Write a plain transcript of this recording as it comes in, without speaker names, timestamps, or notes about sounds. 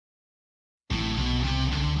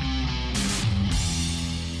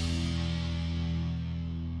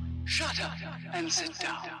Shut up and sit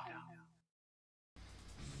down.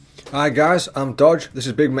 Hi guys, I'm Dodge, this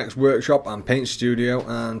is Bigmeks Workshop and Paint Studio,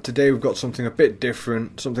 and today we've got something a bit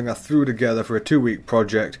different, something I threw together for a 2-week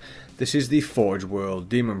project. This is the Forge World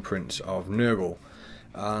Demon Prince of Nurgle,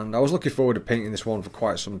 and I was looking forward to painting this one for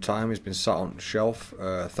quite some time. It's been sat on the shelf.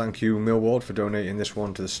 Thank you Millward for donating this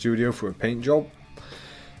one to the studio for a paint job,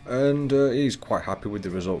 and he's quite happy with the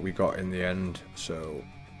result we got in the end, so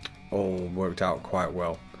all worked out quite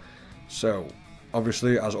well. So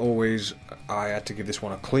obviously, as always, I had to give this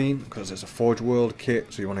one a clean because it's a Forge World kit,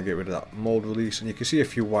 so you want to get rid of that mold release, and you can see a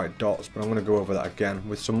few white dots, but I'm going to go over that again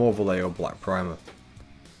with some more Vallejo black primer.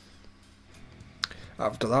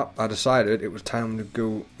 After that, I decided it was time to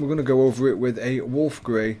go. We're going to go over it with a Wolf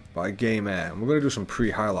Grey by Game Air, and we're going to do some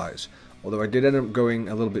pre-highlights, although I did end up going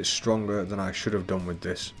a little bit stronger than I should have done with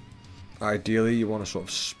this. Ideally, you want to sort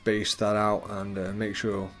of space that out and make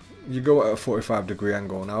sure you go at a 45-degree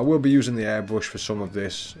angle. Now I will be using the airbrush for some of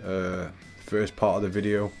this first part of the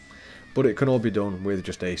video, but it can all be done with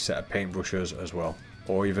just a set of paintbrushes as well,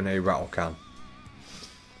 or even a rattle can.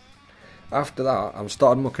 After that, I'm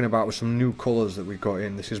starting mucking about with some new colours that we got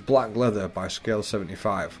in. This is Black Leather by Scale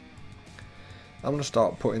 75. I'm going to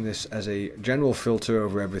start putting this as a general filter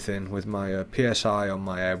over everything with my PSI on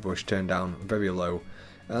my airbrush turned down very low.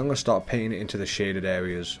 And I'm going to start painting it into the shaded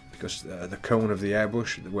areas, because the cone of the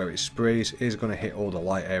airbrush, where it sprays, is going to hit all the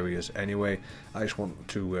light areas anyway. I just want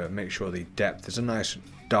to make sure the depth is a nice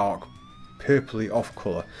dark purpley off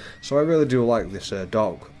colour. So I really do like this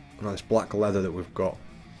this black leather that we've got.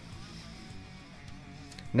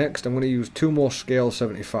 Next I'm going to use 2 more Scale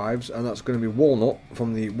 75s, and that's going to be Walnut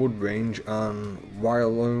from the Wood range and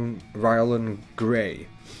Rylon Grey.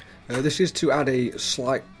 This is to add a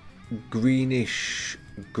slight greenish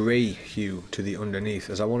grey hue to the underneath,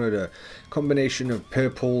 as I wanted a combination of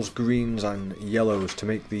purples, greens and yellows to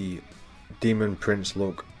make the Demon Prince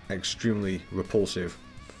look extremely repulsive.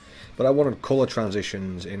 But I wanted colour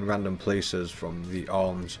transitions in random places from the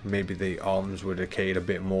arms. Maybe the arms were decayed a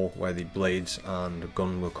bit more where the blades and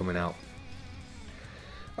gun were coming out.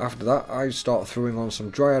 After that, I start throwing on some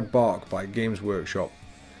Dryad Bark by Games Workshop.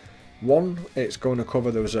 One, it's going to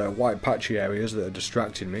cover those white patchy areas that are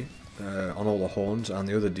distracting me on all the horns and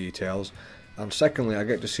the other details, and secondly, I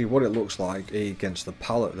get to see what it looks like against the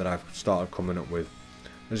palette that I've started coming up with.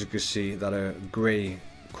 As you can see, that grey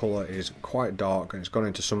colour is quite dark, and it's gone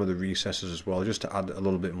into some of the recesses as well, just to add a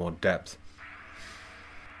little bit more depth.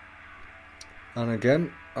 And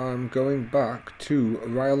again, I'm going back to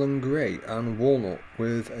Rylon Grey and Walnut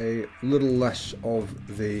with a little less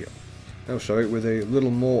of the with a little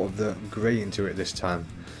more of the grey into it this time.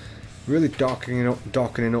 Really darkening up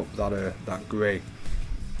that grey,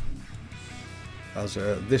 as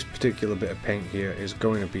this particular bit of paint here is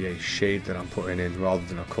going to be a shade that I'm putting in rather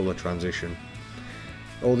than a colour transition.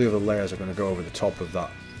 All the other layers are going to go over the top of that.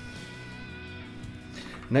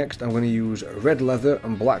 Next I'm going to use Red Leather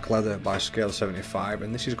and Black Leather by Scale 75,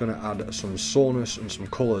 and this is going to add some soreness and some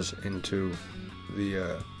colours into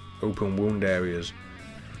the open wound areas.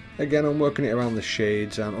 Again, I'm working it around the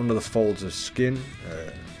shades and under the folds of skin.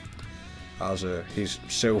 As he's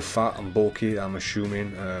so fat and bulky, I'm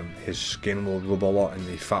assuming his skin will rub a lot in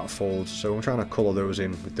the fat folds, so I'm trying to colour those in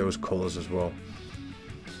with those colours as well.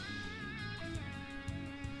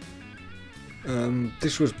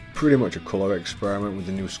 This was pretty much a colour experiment with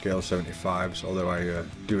the new Scale 75s, although I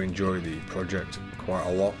do enjoy the project quite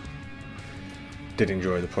a lot. Did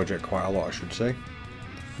enjoy the project quite a lot, I should say.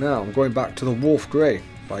 Now I'm going back to the Wolf Grey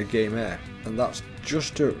by Game Air, and that's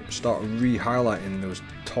just to start re-highlighting those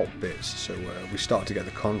top bits, so we start to get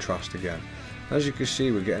the contrast again. As you can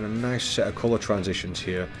see, we're getting a nice set of colour transitions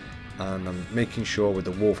here, and I'm making sure with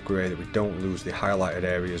the Wolf Grey that we don't lose the highlighted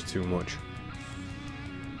areas too much.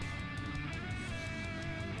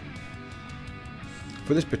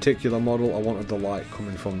 For this particular model, I wanted the light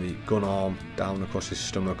coming from the gun arm down across his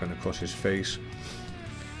stomach and across his face,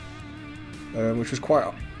 which was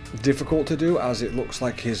quite difficult to do, as it looks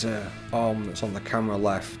like his arm that's on the camera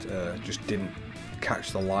left just didn't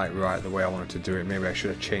catch the light right the way I wanted to do it. Maybe I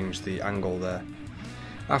should have changed the angle there.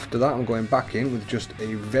 After that, I'm going back in with just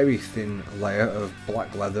a very thin layer of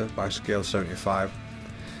Black Leather by Scale 75,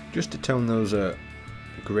 just to tone those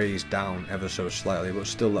greys down ever so slightly, but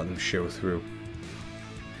still let them show through.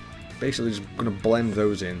 Basically just going to blend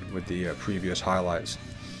those in with the previous highlights.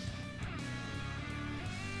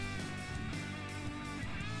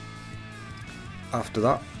 After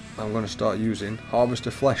that, I'm going to start using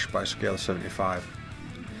Harvester Flesh by Scale 75.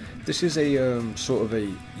 This is a sort of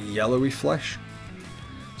a yellowy flesh,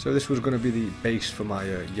 So this was going to be the base for my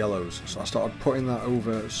yellows, so I started putting that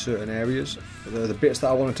over certain areas. The bits that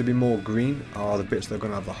I wanted to be more green are the bits that are going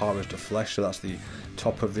to have the harvest of flesh, so that's the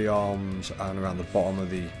top of the arms and around the bottom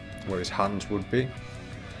of where his hands would be.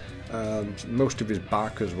 Most of his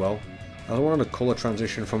back as well. I wanted a colour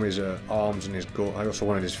transition from his arms and his gut. I also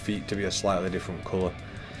wanted his feet to be a slightly different colour,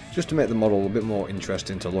 just to make the model a bit more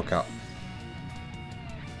interesting to look at.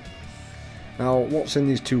 Now what's in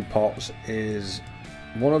these two pots is,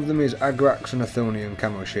 one of them is Agrax and Athonian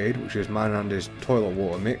Camo Shade, which is mine and his toilet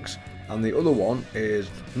water mix, and the other one is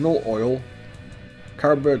Null Oil,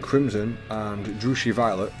 Carberg Crimson and Drushi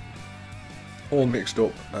Violet, all mixed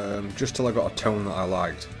up just till I got a tone that I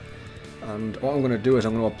liked. And what I'm going to do is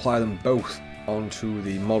I'm going to apply them both onto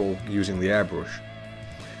the model using the airbrush.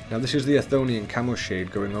 Now this is the Athonian Camo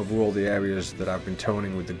Shade going over all the areas that I've been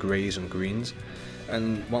toning with the greys and greens.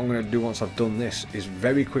 And what I'm going to do once I've done this is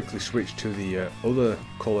very quickly switch to the other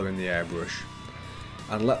colour in the airbrush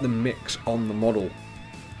and let them mix on the model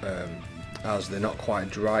as they're not quite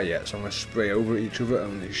dry yet. So I'm going to spray over each other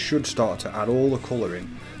and it should start to add all the colour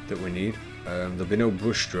in that we need. There'll be no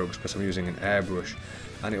brush strokes because I'm using an airbrush,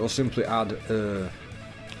 and it will simply add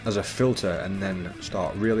as a filter and then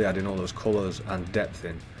start really adding all those colours and depth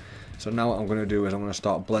in. So now what I'm going to do is I'm going to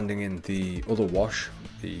start blending in the other wash,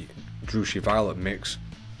 the Drushi Violet mix.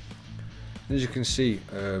 As you can see,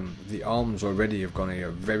 the arms already have gone a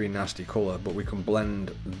very nasty colour, but we can blend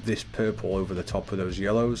this purple over the top of those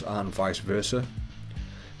yellows and vice versa.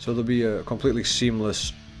 So there'll be a completely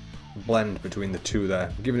seamless blend between the two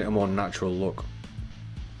there, giving it a more natural look.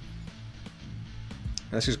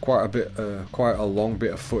 This is quite a long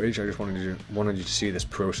bit of footage. I just wanted you to see this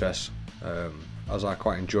process, as I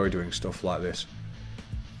quite enjoy doing stuff like this.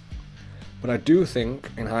 But I do think,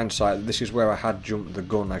 in hindsight, that this is where I had jumped the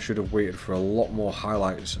gun. I should have waited for a lot more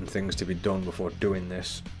highlights and things to be done before doing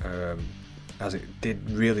this, as it did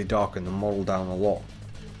really darken the model down a lot.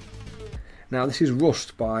 Now this is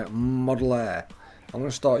Rust by Model Air. I'm going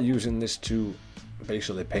to start using this to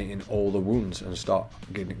basically paint in all the wounds and start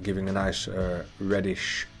giving a nice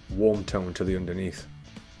reddish warm tone to the underneath.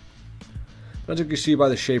 As you can see by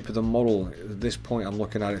the shape of the model, at this point I'm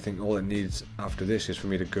looking at it thinking all it needs after this is for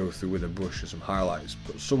me to go through with a brush and some highlights,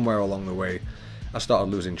 but somewhere along the way I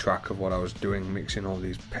started losing track of what I was doing, mixing all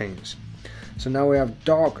these paints. So now we have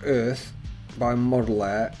Dark Earth by Model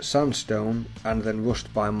Air, Sandstone and then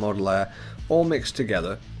Rust by Model Air, all mixed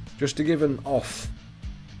together just to give an off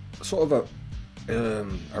sort of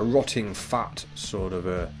a rotting fat sort of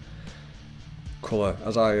a colour,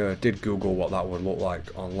 as I did Google what that would look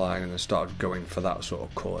like online and then started going for that sort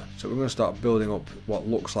of colour. So we're going to start building up what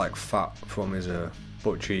looks like fat from his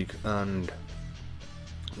butt cheek and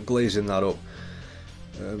glazing that up,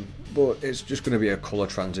 but it's just going to be a colour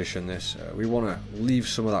transition this. We want to leave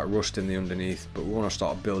some of that rust in the underneath, but we want to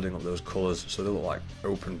start building up those colours so they look like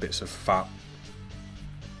open bits of fat.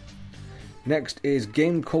 Next is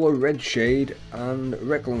Game Colour Red Shade and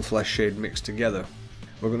Reclam Flesh Shade mixed together.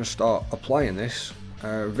 We're going to start applying this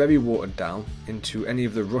very watered down into any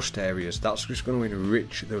of the rust areas. That's just going to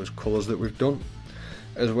enrich those colours that we've done,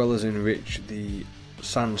 as well as enrich the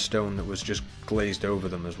sandstone that was just glazed over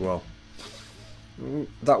them as well.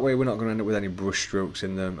 That way we're not going to end up with any brush strokes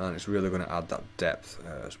in them, and it's really going to add that depth,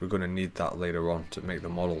 so we're going to need that later on to make the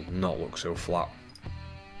model not look so flat.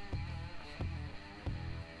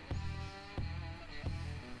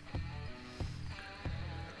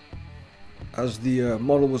 As the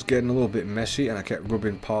model was getting a little bit messy and I kept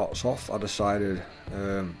rubbing parts off, I decided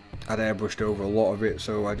I'd airbrushed over a lot of it,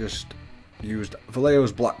 so I just used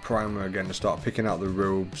Vallejo's black primer again to start picking out the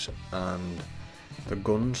robes and the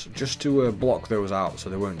guns, just to block those out so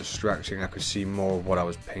they weren't distracting. I could see more of what I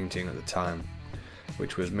was painting at the time,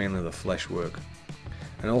 which was mainly the flesh work.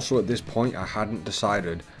 And also at this point I hadn't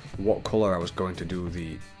decided what colour I was going to do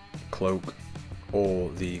the cloak or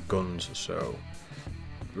the guns, so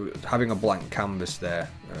having a blank canvas there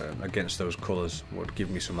against those colours would give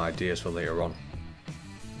me some ideas for later on.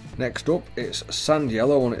 Next up, it's Sand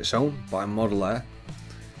Yellow on its own by Model Air,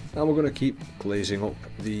 and we're going to keep glazing up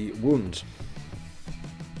the wounds.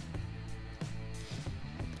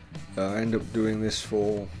 I end up doing this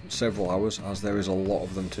for several hours as there is a lot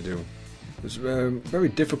of them to do. It's very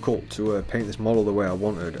difficult to paint this model the way I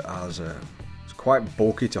wanted, as it's quite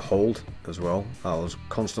bulky to hold as well. I was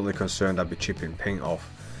constantly concerned I'd be chipping paint off,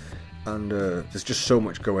 and there's just so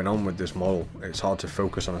much going on with this model, it's hard to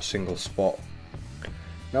focus on a single spot.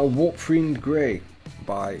 Now Warp Fiend Grey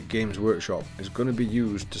by Games Workshop is going to be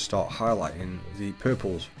used to start highlighting the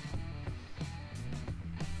purples.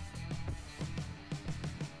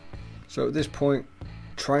 So at this point,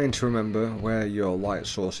 trying to remember where your light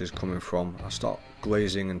source is coming from, I start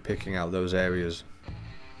glazing and picking out those areas.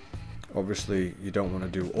 Obviously you don't want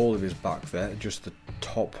to do all of his back there, just the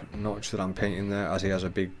top notch that I'm painting there, as he has a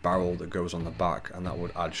big barrel that goes on the back, and that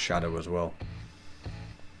would add shadow as well.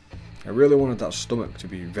 I really wanted that stomach to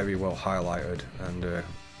be very well highlighted and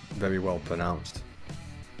very well pronounced.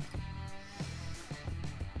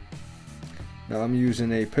 Now I'm using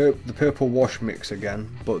the purple wash mix again,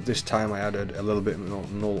 but this time I added a little bit more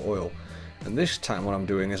null oil, and this time what I'm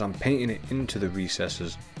doing is I'm painting it into the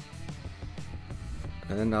recesses,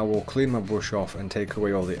 and then I will clean my brush off and take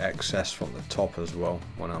away all the excess from the top as well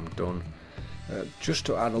when I'm done, just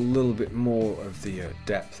to add a little bit more of the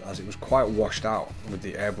depth, as it was quite washed out with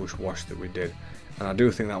the airbrush wash that we did. And I do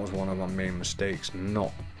think that was one of my main mistakes,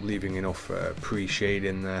 not leaving enough pre-shade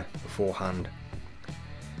in there beforehand.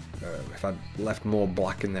 If I'd left more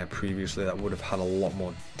black in there previously, that would have had a lot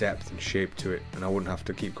more depth and shape to it, and I wouldn't have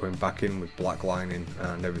to keep going back in with black lining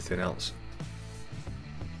and everything else.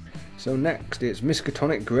 So next it's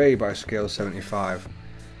Miskatonic Grey by scale 75,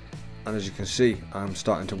 and as you can see I'm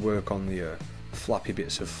starting to work on the flappy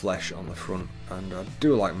bits of flesh on the front, and I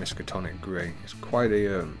do like Miskatonic Grey. It's quite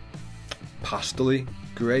a pastel-y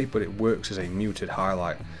grey, but it works as a muted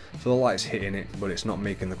highlight, so the light's hitting it but it's not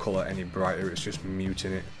making the colour any brighter, it's just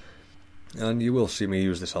muting it. And you will see me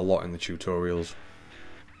use this a lot in the tutorials.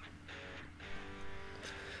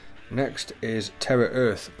 Next is Terra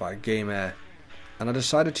Earth by Game Air, and I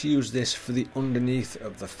decided to use this for the underneath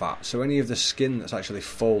of the fat, so any of the skin that's actually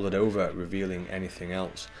folded over revealing anything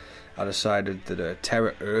else. I decided that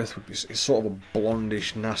Terra Earth would be sort of a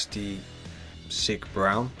blondish, nasty, sick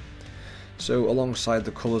brown. So alongside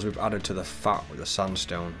the colours we've added to the fat with the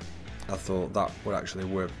sandstone, I thought that would actually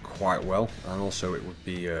work quite well, and also it would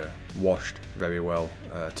be washed very well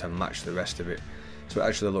to match the rest of it, so it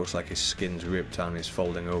actually looks like his skin's ripped and is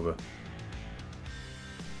folding over.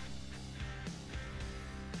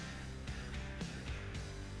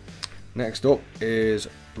 Next up is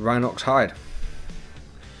Rhinox Hide,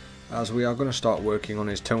 as we are going to start working on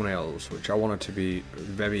his toenails, which I wanted to be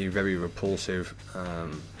very, very repulsive,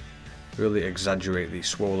 really exaggerate the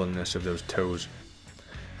swollenness of those toes.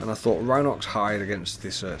 And I thought Rhinox Hide against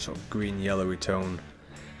this sort of green yellowy tone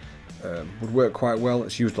would work quite well.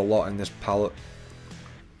 It's used a lot in this palette.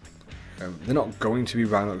 They're not going to be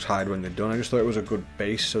Rhinox Hide when they're done, I just thought it was a good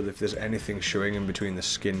base, so that if there's anything showing in between the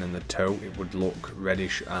skin and the toe, it would look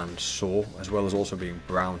reddish and sore, as well as also being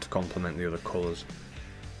brown to complement the other colours.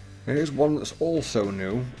 Here's one that's also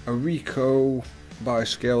new, Arico by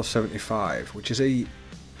scale 75, which is a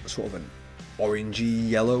sort of an orangey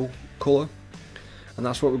yellow colour. And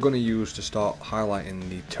that's what we're going to use to start highlighting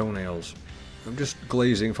the toenails. I'm just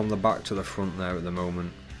glazing from the back to the front there at the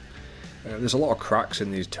moment. There's a lot of cracks in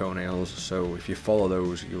these toenails, so if you follow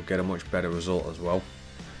those you'll get a much better result as well.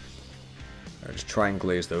 Just try and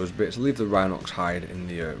glaze those bits, leave the Rhinox Hide in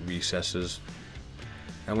the recesses,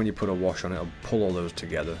 and when you put a wash on it, it'll pull all those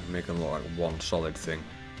together and make them look like one solid thing.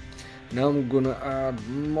 Now I'm going to add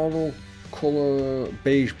model colour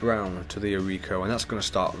beige brown to the Arico, and that's going to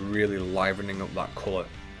start really livening up that colour.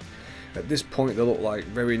 At this point they look like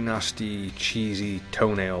very nasty, cheesy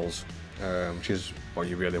toenails, which is what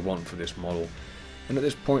you really want for this model. And at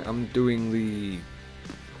this point I'm doing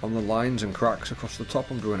on the lines and cracks across the top,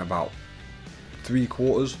 I'm doing about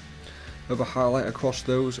 3/4 of a highlight across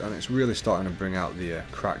those, and it's really starting to bring out the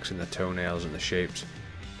cracks in the toenails and the shapes.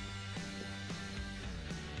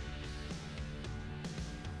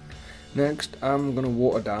 Next I'm going to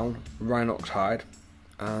water down Rhinox Hide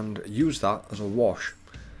and use that as a wash.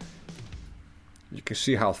 You can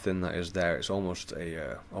see how thin that is there, it's almost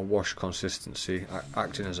a wash consistency,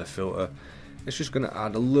 acting as a filter. It's just going to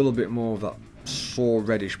add a little bit more of that sore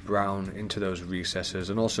reddish brown into those recesses,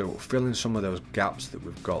 and also fill in some of those gaps that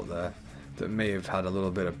we've got there that may have had a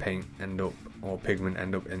little bit of paint end up, or pigment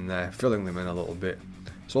end up in there, filling them in a little bit.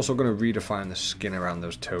 It's also going to redefine the skin around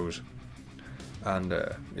those toes, and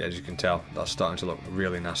yeah, as you can tell, that's starting to look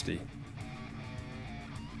really nasty.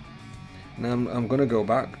 Now I'm going to go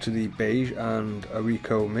back to the beige and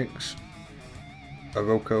Arico mix.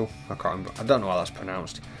 Aroko, I can't remember, I don't know how that's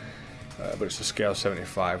pronounced, but it's the scale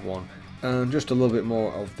 75 one, and just a little bit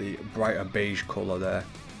more of the brighter beige colour there.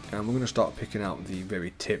 And we're going to start picking out the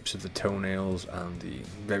very tips of the toenails and the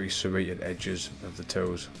very serrated edges of the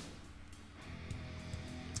toes,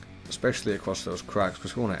 especially across those cracks,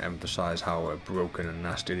 because we want to emphasise how broken and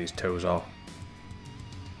nasty these toes are.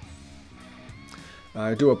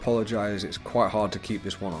 I do apologise, it's quite hard to keep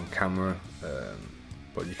this one on camera,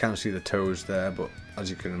 but you can see the toes there, but as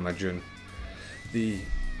you can imagine, the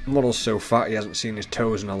model's so fat he hasn't seen his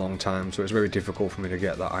toes in a long time, so it's very difficult for me to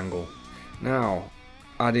get that angle. Now,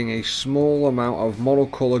 adding a small amount of model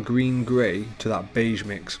colour green grey to that beige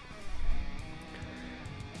mix.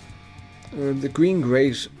 The green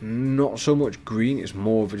grey's not so much green, it's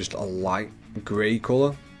more of just a light grey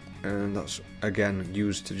colour, and that's again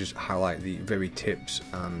used to just highlight the very tips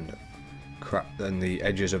and the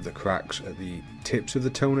edges of the cracks at the tips of the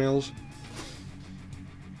toenails.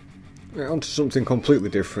 Right, on to something completely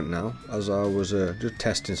different now, as I was just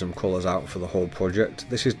testing some colours out for the whole project.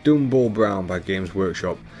 This is Dunball Brown by Games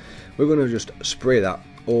Workshop. We're going to just spray that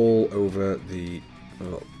all over the,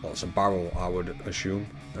 well, it's a barrel I would assume.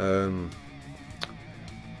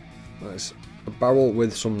 It's a barrel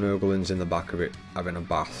with some Nurglings in the back of it having a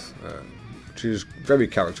bath, which is very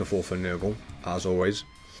characterful for Nurgle, as always.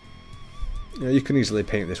 You can easily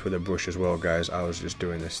paint this with a brush as well, guys. I was just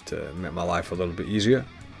doing this to make my life a little bit easier.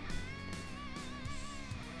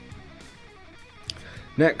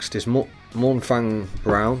 Next is Monfang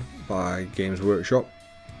Brown by Games Workshop.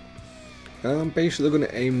 I'm basically going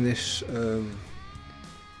to aim this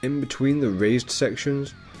in between the raised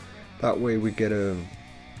sections. That way we get a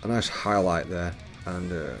nice highlight there,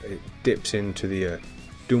 and it dips into the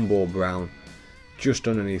Dunball Brown just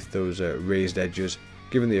underneath those raised edges,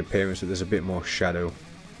 giving the appearance that there's a bit more shadow.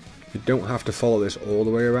 You don't have to follow this all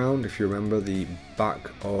the way around. If you remember, the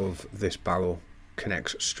back of this barrel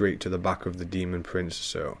connects straight to the back of the Demon Prince,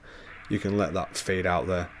 so you can let that fade out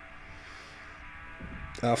there.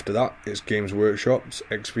 After that, it's Games Workshop's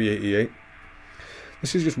XV88.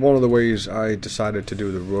 This is just one of the ways I decided to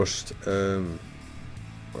do the rust.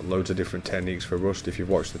 Loads of different techniques for rust. If you've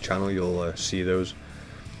watched the channel, you'll see those.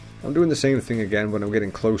 I'm doing the same thing again, but I'm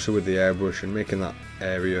getting closer with the airbrush and making that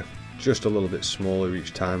area just a little bit smaller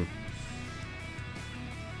each time.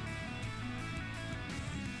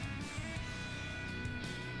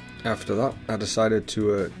 After that, I decided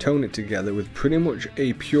to tone it together with pretty much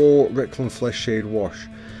a pure Reclin Flesh Shade wash.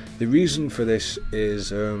 The reason for this is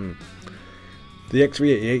the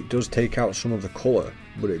XV88 does take out some of the colour,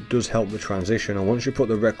 but it does help the transition, and once you put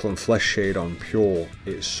the Reclin Flesh Shade on pure,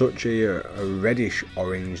 it's such a reddish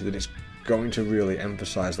orange that it's going to really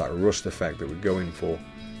emphasise that rust effect that we're going for.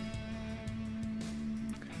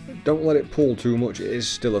 Don't let it pull too much. It is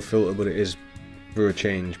still a filter, but it is, for a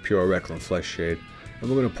change, pure Reclin Flesh Shade. And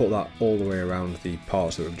we're going to put that all the way around the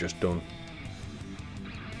parts that we've just done.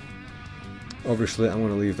 Obviously I'm going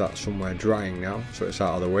to leave that somewhere drying now, so it's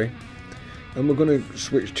out of the way. And we're going to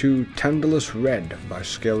switch to Tantalus Red by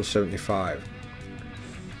Scale 75.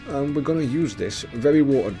 And we're going to use this very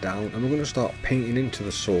watered down, and we're going to start painting into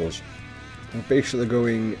the sores. I'm basically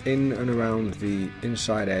going in and around the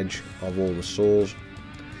inside edge of all the sores.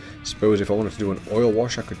 Suppose if I wanted to do an oil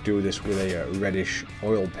wash, I could do this with a reddish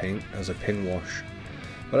oil paint as a pin wash.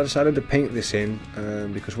 But I decided to paint this in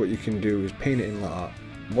because what you can do is paint it in like that,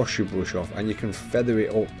 wash your brush off, and you can feather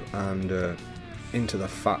it up and into the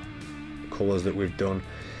fat colours that we've done,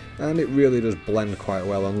 and it really does blend quite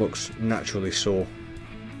well and looks naturally so.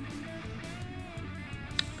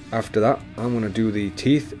 After that, I'm going to do the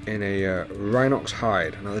teeth in a Rhinox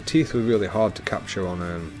hide. Now the teeth were really hard to capture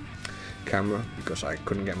on camera because I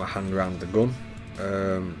couldn't get my hand around the gun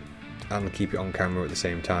and keep it on camera at the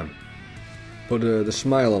same time. But the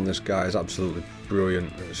smile on this guy is absolutely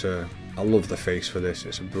brilliant. I love the face for this,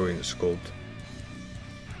 it's a brilliant sculpt.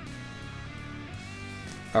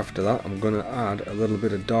 After that, I'm going to add a little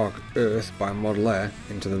bit of Dark Earth by Model Air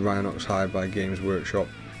into the Rhinox hide by Games Workshop.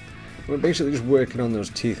 We're basically just working on those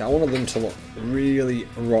teeth. I wanted them to look really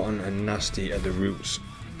rotten and nasty at the roots.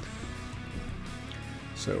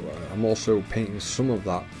 So I'm also painting some of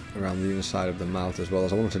that around the inside of the mouth as well,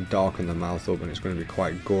 as I wanted to darken the mouth up, and it's going to be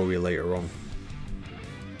quite gory later on.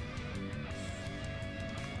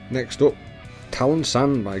 Next up, Talon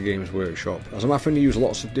Sand by Games Workshop. As I'm having to use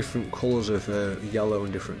lots of different colours of yellow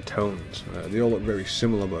and different tones, they all look very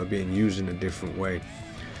similar but are being used in a different way.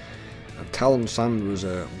 And Talon Sand was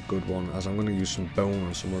a good one, as I'm going to use some bone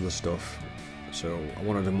and some other stuff, so I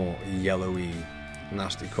wanted a more yellowy,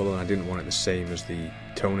 nasty colour, and I didn't want it the same as the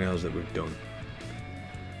toenails that we've done.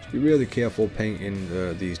 So be really careful painting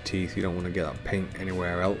these teeth. You don't want to get that paint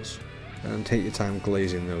anywhere else, and take your time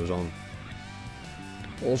glazing those on.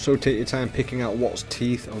 Also take your time picking out what's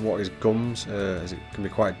teeth and what is gums, as it can be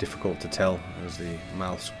quite difficult to tell as the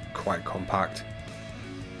mouth's quite compact.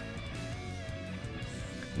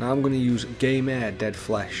 Now I'm going to use Game Air Dead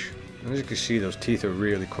Flesh, and as you can see, those teeth are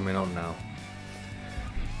really coming on now.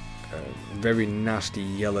 Very nasty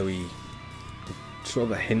yellowy, sort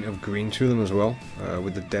of a hint of green to them as well,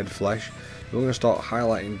 with the dead flesh. We're going to start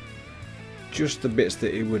highlighting just the bits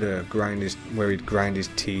that he would where he'd grind his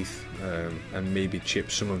teeth and maybe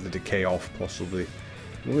chip some of the decay off possibly.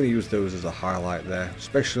 I'm going to use those as a highlight there,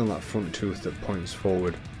 especially on that front tooth that points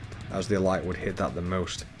forward, as the light would hit that the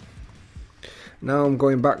most. Now I'm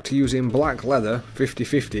going back to using black leather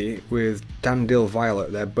 50/50 with Dandil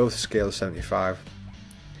Violet. They're both scale 75,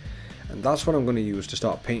 and that's what I'm going to use to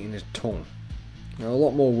start painting his tongue. Now a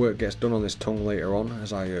lot more work gets done on this tongue later on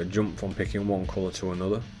as I jump from picking one colour to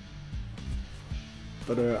another,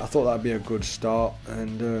 but I thought that'd be a good start,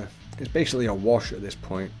 and it's basically a wash at this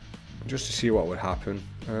point, just to see what would happen.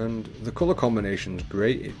 And the colour combination's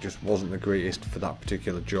great, it just wasn't the greatest for that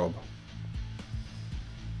particular job.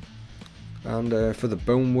 And for the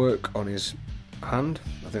bone work on his hand,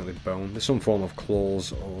 I think the bone, there's some form of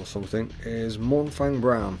claws or something, is Mournfang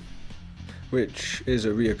Brown, which is a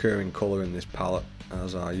reoccurring colour in this palette,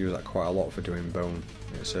 as I use that quite a lot for doing bone.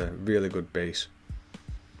 It's a really good base.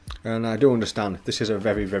 And I do understand this is a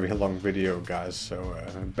very long video, guys, so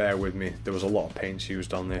bear with me, there was a lot of paints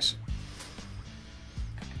used on this.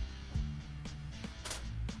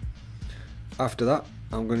 After that,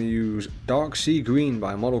 I'm going to use Dark Sea Green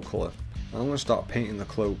by Model Colour. I'm going to start painting the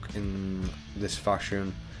cloak in this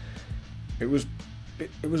fashion. It was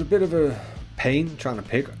a bit of a pain trying to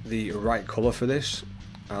pick the right colour for this,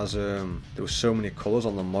 as there were so many colours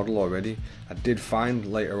on the model already. I did find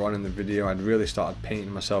later on in the video I'd really started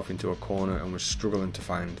painting myself into a corner and was struggling to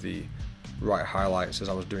find the right highlights as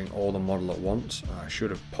I was doing all the model at once. I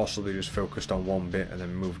should have possibly just focused on one bit and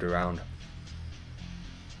then moved around.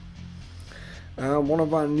 One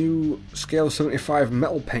of our new scale 75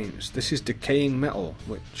 metal paints. This is Decaying Metal,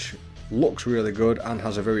 which looks really good and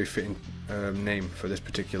has a very fitting name for this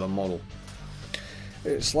particular model.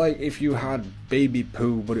 It's like if you had baby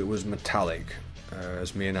poo but it was metallic,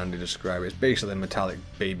 as me and Andy describe it. It's basically a metallic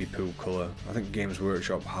baby poo colour. I think Games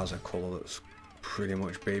Workshop has a colour that's pretty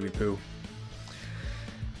much baby poo.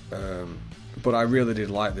 But I really did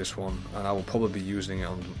like this one, and I will probably be using it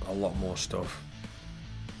on a lot more stuff.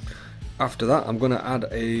 After that, I'm going to add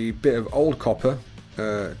a bit of old copper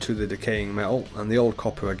to the Decaying Metal, and the old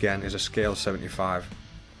copper again is a scale 75.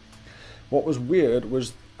 What was weird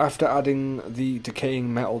was after adding the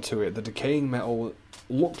Decaying Metal to it, the Decaying Metal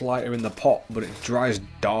looked lighter in the pot, but it dries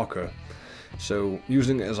darker. So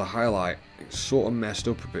using it as a highlight, it sort of messed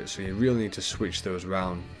up a bit, so you really need to switch those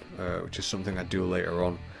around, which is something I do later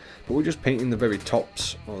on. But we're just painting the very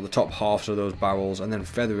tops, or the top halves of those barrels, and then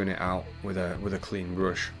feathering it out with a clean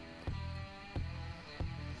brush.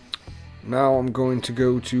 Now I'm going to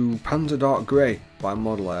go to Panzer Dark Grey by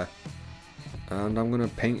Model Air, and I'm going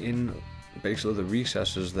to paint in basically the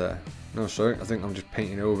recesses there. No, sorry, I think I'm just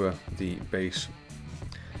painting over the base.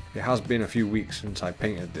 It has been a few weeks since I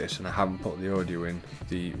painted this and I haven't put the audio in.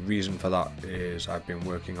 The reason for that is I've been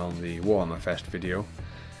working on the Warhammer Fest video,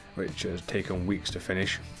 which has taken weeks to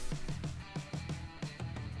finish.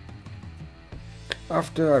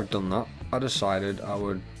 After I've done that, I decided I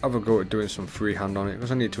would have a go at doing some freehand on it,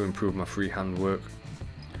 because I need to improve my freehand work.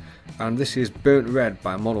 And this is Burnt Red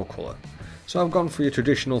by Model Colour. So I've gone for your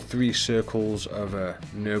traditional 3 circles of a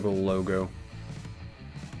Nurgle logo.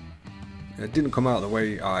 It didn't come out the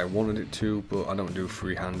way I wanted it to, but I don't do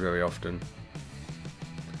freehand very often.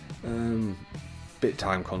 Bit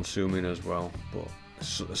time consuming as well, but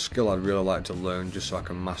it's a skill I'd really like to learn just so I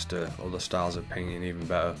can master other styles of painting even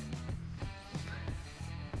better.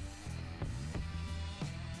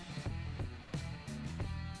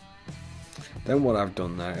 Then what I've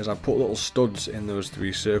done there is I've put little studs in those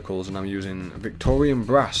 3 circles, and I'm using Victorian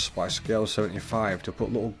Brass by scale 75 to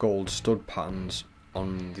put little gold stud patterns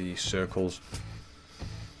on the circles.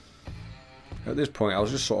 At this point I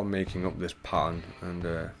was just sort of making up this pattern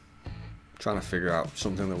and trying to figure out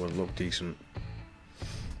something that would look decent.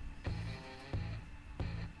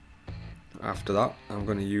 After that I'm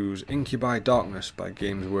going to use Incubi Darkness by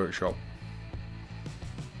Games Workshop.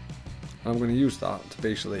 I'm going to use that to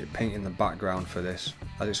basically paint in the background for this,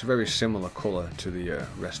 as it's a very similar colour to the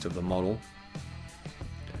rest of the model.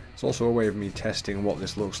 It's also a way of me testing what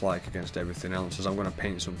this looks like against everything else, as I'm going to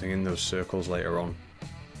paint something in those circles later on.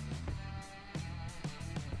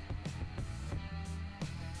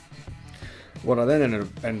 What I then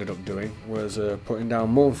ended up doing was putting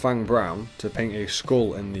down Mournfang Brown to paint a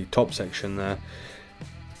skull in the top section there,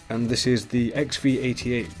 and this is the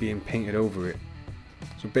XV88 being painted over it.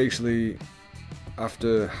 So basically,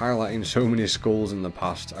 after highlighting so many skulls in the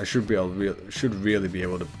past, I should really be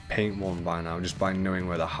able to paint one by now, just by knowing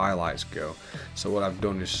where the highlights go. So what I've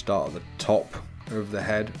done is start at the top of the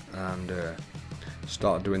head and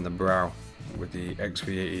start doing the brow with the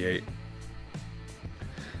XV88.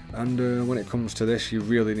 And when it comes to this, you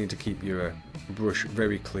really need to keep your brush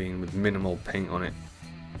very clean with minimal paint on it.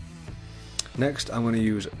 Next, I'm going to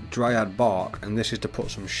use Dryad Bark, and this is to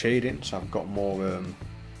put some shade in, so I've got more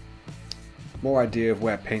idea of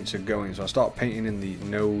where paints are going. So I start painting in the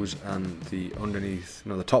nose and the underneath,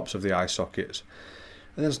 the tops of the eye sockets,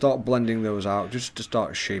 and then start blending those out just to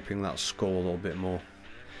start shaping that skull a little bit more.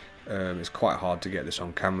 It's quite hard to get this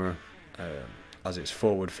on camera as it's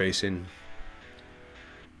forward facing.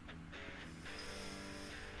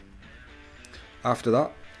 After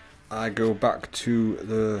that, I go back to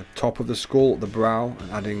the top of the skull, the brow,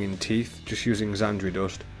 and adding in teeth, just using Xandri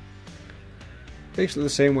dust. Basically the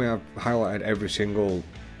same way I've highlighted every single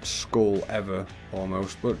skull ever,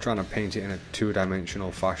 almost, but trying to paint it in a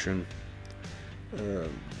two-dimensional fashion. I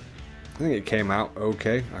think it came out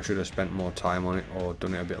okay. I should have spent more time on it or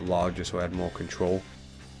done it a bit larger so I had more control.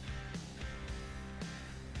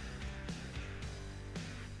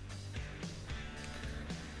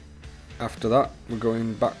 After that, we're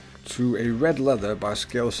going back to a red leather by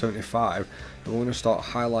scale 75, and we're going to start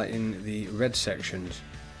highlighting the red sections.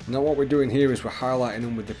 Now what we're doing here is we're highlighting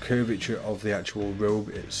them with the curvature of the actual robe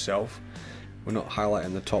itself. We're not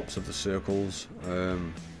highlighting the tops of the circles.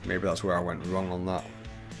 Maybe that's where I went wrong on that.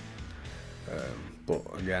 But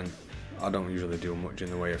again, I don't usually do much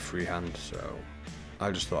in the way of freehand, so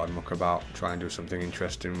I just thought I'd muck about, try and do something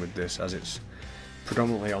interesting with this, as it's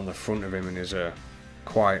predominantly on the front of him and is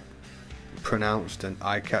quite pronounced and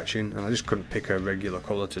eye-catching, and I just couldn't pick a regular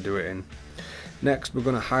colour to do it in. Next, we're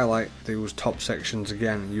going to highlight those top sections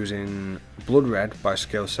again using Blood Red by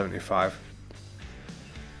scale 75.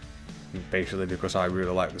 Basically because I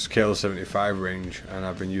really like the scale 75 range and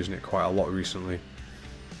I've been using it quite a lot recently.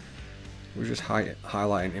 We're just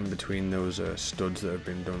highlighting in between those studs that have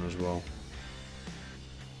been done as well.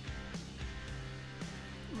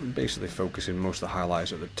 And basically focusing most of the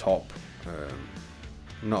highlights at the top.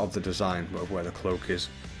 Not of the design, but of where the cloak is.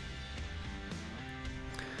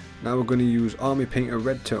 Now we're going to use Army Painter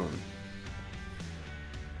Red Tone.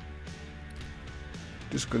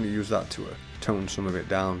 Just going to use that to tone some of it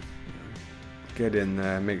down. Get in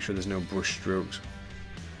there, make sure there's no brush strokes.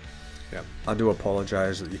 Yeah, I do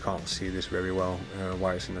apologise that you can't see this very well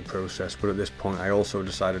while it's in the process, but at this point I also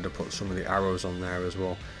decided to put some of the arrows on there as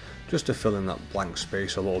well, just to fill in that blank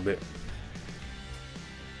space a little bit.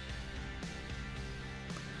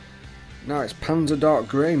 Now it's Panzer Dark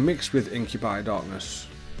Grey mixed with Incubi Darkness,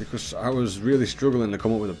 because I was really struggling to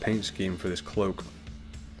come up with a paint scheme for this cloak.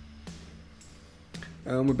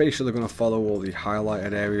 We're basically going to follow all the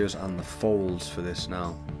highlighted areas and the folds for this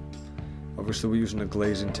now. Obviously we're using a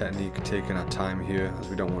glazing technique, taking our time here, as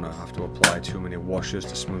we don't want to have to apply too many washes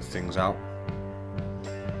to smooth things out.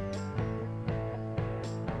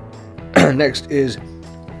 Next is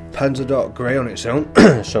Panzer Dark Grey on its own.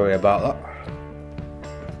 Sorry about that.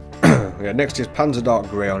 Yeah, next is Panzer Dark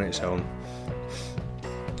Grey on its own.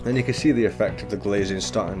 And you can see the effect of the glazing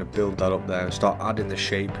starting to build that up there and start adding the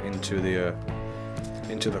shape into the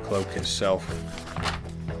cloak itself.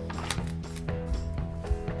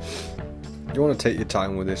 You want to take your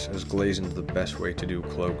time with this, as glazing is the best way to do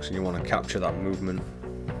cloaks, and you want to capture that movement.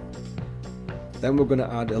 Then we're going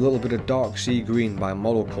to add a little bit of dark sea green by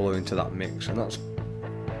Model Colour into that mix, and that's,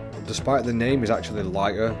 despite the name, is actually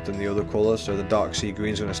lighter than the other colours, so the dark sea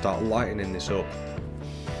green is going to start lightening this up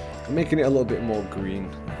and making it a little bit more green.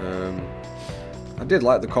 I did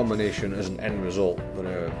like the combination as an end result, but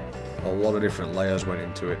a lot of different layers went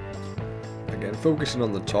into it. Again, focusing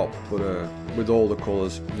on the top, but with all the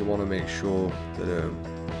colours, you want to make sure that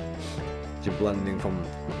you're blending from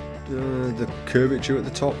the curvature at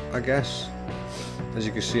the top, I guess. As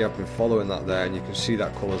you can see, I've been following that there, and you can see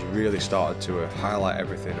that colour's really started to highlight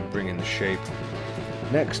everything and bring in the shape.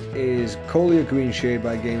 Next is Colia Green Shade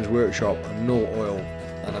by Games Workshop and Null Oil,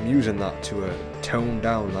 and I'm using that to tone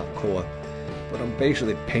down that colour, but I'm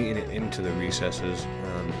basically painting it into the recesses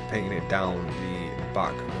and painting it down the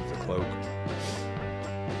back of the cloak.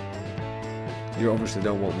 You obviously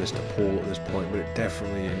don't want this to pull at this point, but it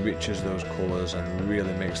definitely enriches those colours and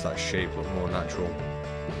really makes that shape look more natural.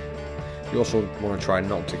 You also want to try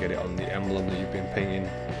not to get it on the emblem that you've been painting.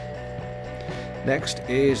 Next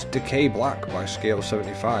is Decay Black by Scale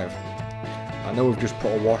 75. I know we've just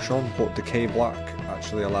put a wash on, but Decay Black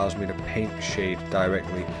actually allows me to paint shade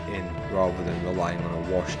directly in rather than relying on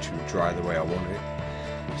a wash to dry the way I want it.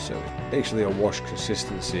 So it's basically a wash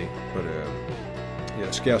consistency, but yeah,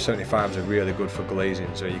 the Scale 75s are really good for glazing,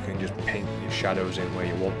 so you can just paint your shadows in where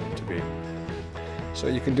you want them to be. So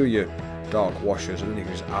you can do your dark washes and then you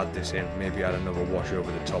can just add this in, maybe add another wash over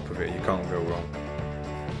the top of it, you can't go wrong.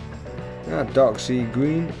 Dark Sea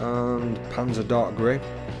Green and Panzer Dark Grey.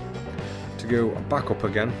 to go back up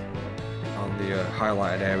again on the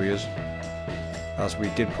highlighted areas, as we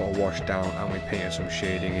did put a wash down and we painted some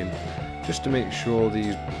shading in, just to make sure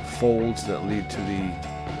these folds that lead to the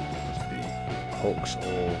hooks,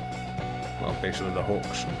 or well, basically the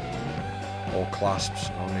hooks or clasps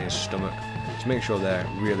on his stomach, to make sure they're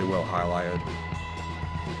really well highlighted.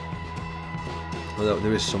 Although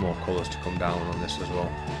there is some more colours to come down on this as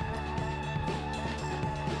well.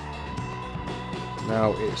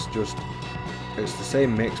 Now it's the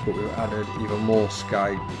same mix, but we've added even more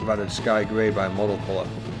sky. We've added sky grey by model colour,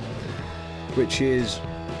 which is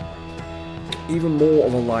even more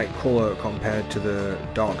of a light colour compared to the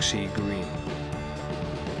dark sea green.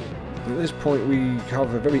 At this point we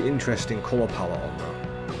have a very interesting colour palette on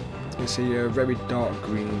that. It's a very dark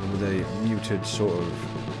green with a muted sort of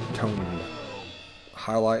toned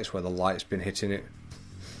highlights where the light's been hitting it.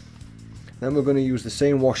 Then we're going to use the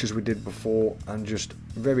same wash as we did before and just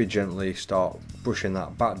very gently start brushing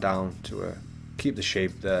that back down to keep the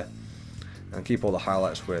shape there and keep all the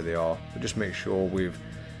highlights where they are, but just make sure we've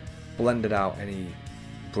blended out any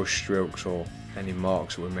brush strokes or any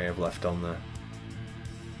marks that we may have left on there.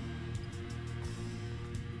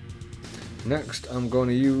 Next I'm going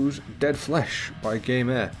to use Dead Flesh by Game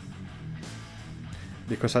Air,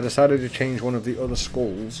 because I decided to change one of the other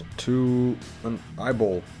skulls to an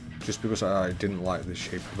eyeball, just because I didn't like the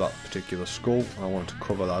shape of that particular skull. I wanted to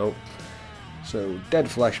cover that up. So Dead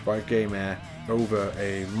Flesh by Game Air over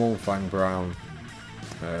a Mournfang brown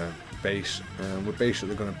base. We're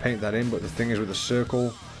basically going to paint that in, but the thing is with the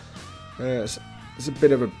circle, it's a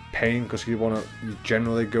bit of a pain because you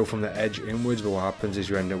generally go from the edge inwards, but what happens is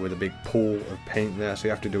you end up with a big pool of paint there, so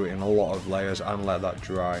you have to do it in a lot of layers and let that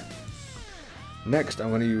dry. Next I'm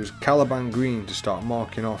going to use Caliban Green to start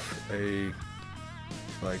marking off a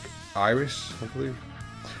iris, I believe.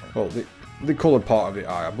 Well, the coloured part of the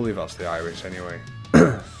eye, I believe that's the iris anyway.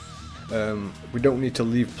 We don't need to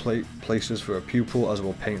leave places for a pupil, as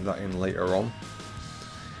we'll paint that in later on.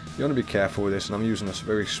 You want to be careful with this, and I'm using a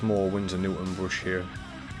very small Winsor Newton brush here.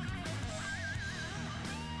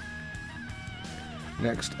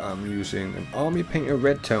 Next I'm using an Army Painter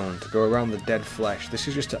red tone to go around the dead flesh. This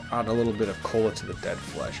is just to add a little bit of colour to the dead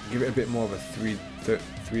flesh, give it a bit more of a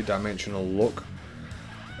three-dimensional look,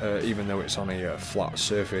 even though it's on a flat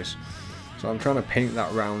surface. So I'm trying to paint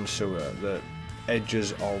that round so the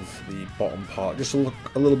edges of the bottom part just look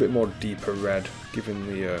a little bit more deeper red,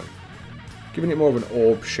 giving it more of an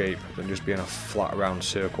orb shape than just being a flat round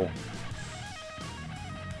circle.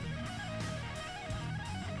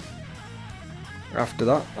 After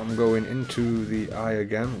that I'm going into the eye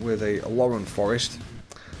again with a Lauren Forest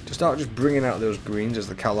to start just bringing out those greens, as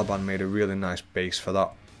the Caliban made a really nice base for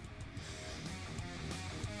that.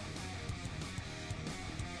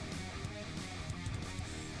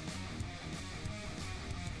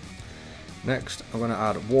 Next I'm going to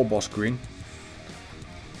add Warboss Green,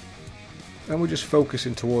 and we're just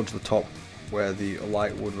focusing towards the top where the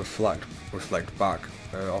light would reflect back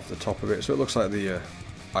off the top of it, so it looks like the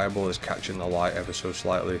eyeball is catching the light ever so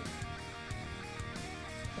slightly.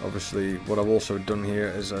 Obviously what I've also done here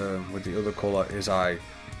is with the other colour is I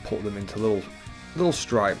put them into little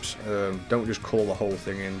stripes. Don't just colour the whole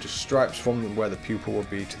thing in, just stripes from where the pupil would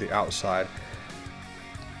be to the outside.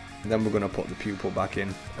 And then we're going to put the pupil back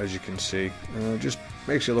in, as you can see. Just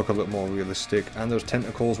makes it look a bit more realistic, and those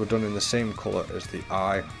tentacles were done in the same colour as the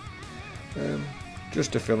eye,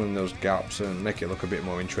 just to fill in those gaps and make it look a bit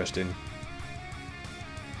more interesting.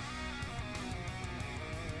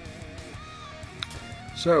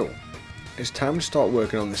 So it's time to start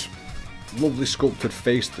working on this lovely sculpted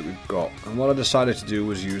face that we've got, and what I decided to do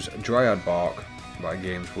was use Dryad Bark by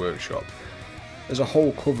Games Workshop. There's a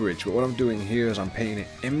whole coverage, but what I'm doing here is I'm painting it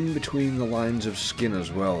in between the lines of skin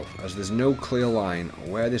as well, as there's no clear line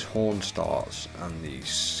where this horn starts and the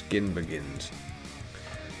skin begins.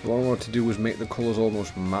 What I wanted to do was make the colours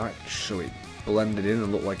almost match, so it blended in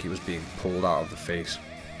and looked like it was being pulled out of the face.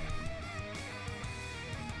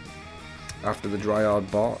 After the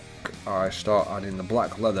Dryad Bark, I start adding the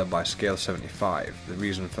black leather by scale 75. The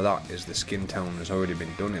reason for that is the skin tone has already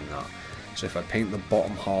been done in that. So if I paint the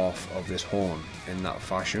bottom half of this horn in that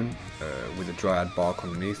fashion, with the Dryad Bark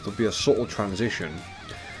underneath, there'll be a subtle transition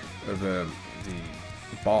of the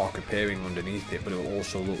bark appearing underneath it, but it will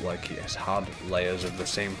also look like it has had layers of the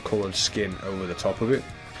same coloured skin over the top of it.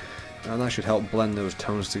 And that should help blend those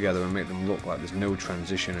tones together and make them look like there's no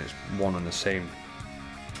transition, it's one and the same.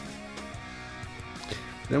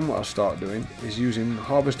 Then what I'll start doing is using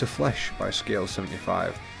Harvester Flesh by scale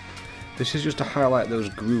 75. This is just to highlight those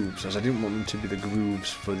grooves, as I didn't want them to be the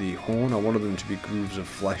grooves for the horn, I wanted them to be grooves of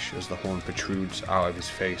flesh as the horn protrudes out of his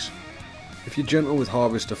face. If you're gentle with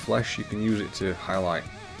Harvester Flesh, you can use it to highlight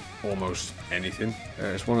almost anything.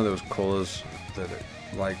 It's one of those colours that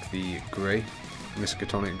are like the grey,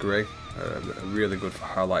 Miskatonic grey, that are really good for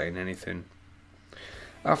highlighting anything.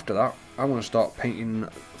 After that, I'm going to start painting,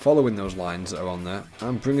 following those lines that are on there,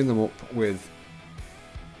 and bringing them up with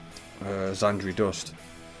Zandri Dust.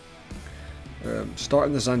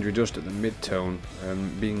 Starting the Zandri Dust at the mid-tone,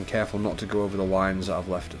 being careful not to go over the lines that I've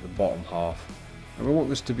left at the bottom half. And we want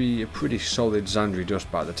this to be a pretty solid Zandri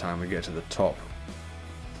Dust by the time we get to the top.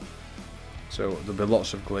 So there'll be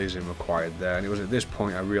lots of glazing required there, and it was at this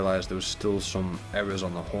point I realised there was still some errors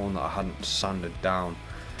on the horn that I hadn't sanded down,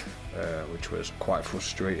 which was quite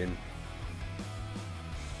frustrating.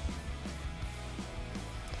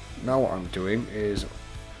 Now what I'm doing is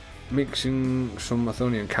mixing some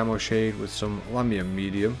Athonian Camo Shade with some Lamium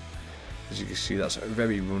Medium. As you can see, that's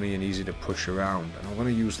very runny and easy to push around, and I'm going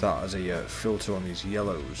to use that as a filter on these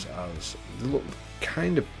yellows, as they look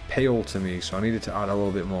kind of pale to me, so I needed to add a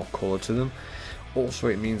little bit more colour to them. Also,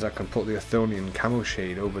 it means I can put the Athonian Camo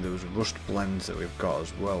Shade over those rust blends that we've got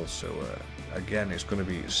as well, so again, it's going to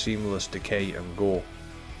be seamless decay and gore.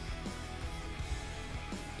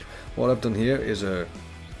 What I've done here is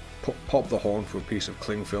pop the horn for a piece of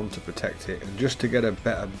cling film to protect it, and just to get a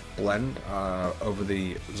better blend over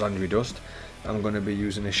the Zandri Dust, I'm going to be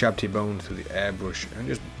using a Shabti Bone through the airbrush and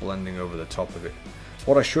just blending over the top of it.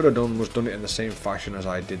 What I should have done was done it in the same fashion as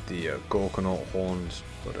I did the Gorkanaut horns,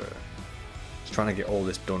 but I was trying to get all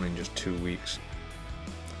this done in just 2 weeks.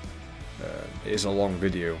 It is a long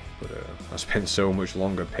video, but I spent so much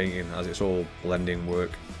longer painting as it's all blending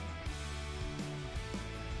work.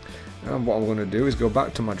 And what I'm going to do is go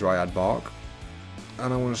back to my Dryad Bark,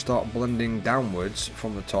 and I want to start blending downwards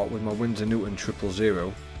from the top with my Winsor Newton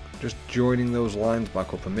 000, just joining those lines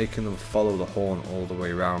back up and making them follow the horn all the way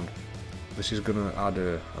around. This is going to add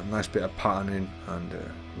a nice bit of patterning and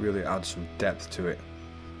really add some depth to it.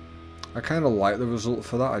 I kind of like the result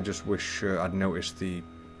for that. I just wish I'd noticed the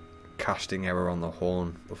casting error on the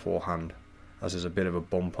horn beforehand, as there's a bit of a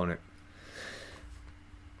bump on it.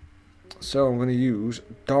 So I'm going to use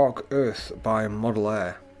Dark Earth by Model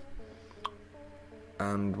Air,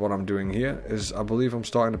 and what I'm doing here is I believe I'm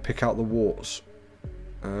starting to pick out the warts,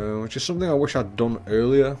 which is something I wish I'd done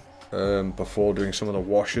earlier, before doing some of the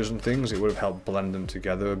washes and things. It would have helped blend them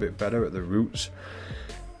together a bit better at the roots.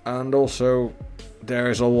 And also, there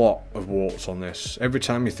is a lot of warts on this. Every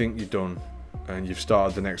time you think you're done and you've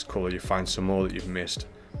started the next colour, you find some more that you've missed.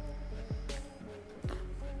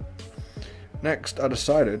 Next, I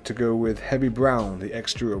decided to go with Heavy Brown, the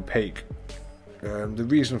extra opaque. The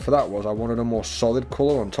reason for that was I wanted a more solid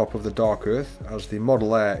colour on top of the Dark Earth, as the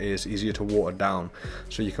Model Air is easier to water down,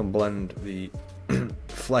 so you can blend the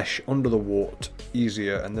flesh under the wart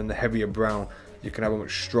easier, and then the heavier brown you can have a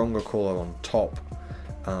much stronger colour on top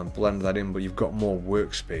and blend that in, but you've got more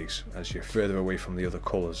workspace as you're further away from the other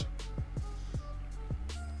colours.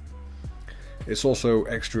 It's also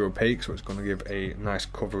extra opaque, so it's going to give a nice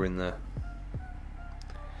cover in there.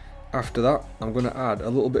 After that, I'm going to add a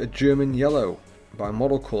little bit of German Yellow by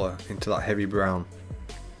Model Colour into that heavy brown.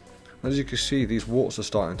 As you can see, these warts are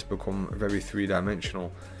starting to become very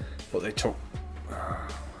three-dimensional, but they took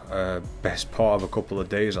best part of a couple of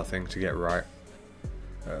days, I think, to get right.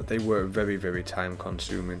 They were very, very time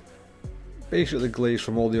consuming. Basically glazed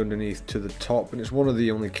from all the underneath to the top, and it's one of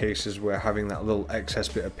the only cases where having that little excess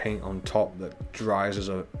bit of paint on top that dries as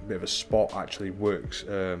a bit of a spot actually works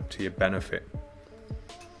to your benefit.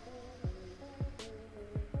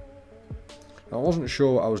 I wasn't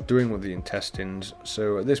sure what I was doing with the intestines,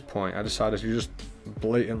 so at this point I decided to just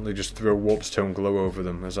blatantly just throw Warpstone Glow over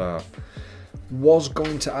them, as I was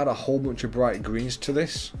going to add a whole bunch of bright greens to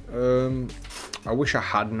this. I wish I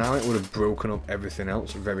had now. It would have broken up everything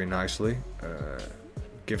else very nicely.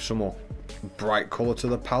 Give some more bright colour to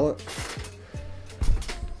the palette.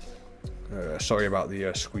 Sorry about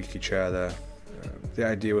the squeaky chair there. The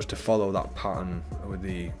idea was to follow that pattern with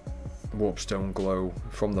the Warpstone Glow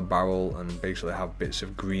from the barrel and basically have bits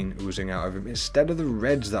of green oozing out of him instead of the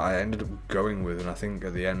reds that I ended up going with, and I think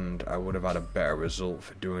at the end I would have had a better result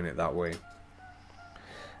for doing it that way.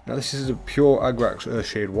 Now this is a pure Agrax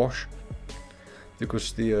Earthshade wash,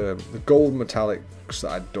 because the gold metallics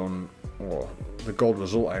that I'd done, or the gold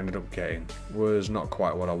result I ended up getting, was not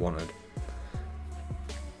quite what I wanted.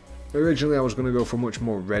 Originally I was going to go for a much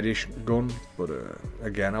more reddish gun, but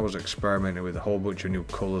again I was experimenting with a whole bunch of new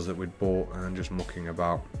colours that we'd bought and just mucking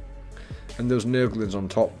about. And those Nurglings on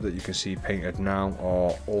top that you can see painted now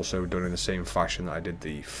are also done in the same fashion that I did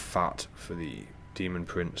the fat for the Demon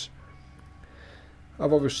Prince.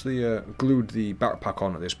 I've obviously glued the backpack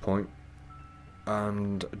on at this point,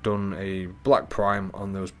 and done a black prime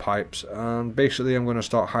on those pipes, and basically I'm going to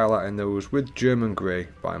start highlighting those with German grey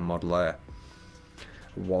by Model Air.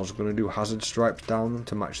 I was going to do hazard stripes down them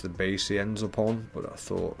to match the base he ends up on, but I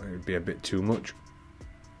thought it would be a bit too much.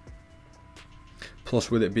 Plus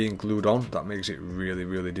with it being glued on, that makes it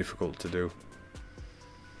really difficult to do.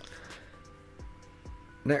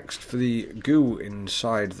 Next, for the goo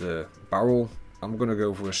inside the barrel, I'm going to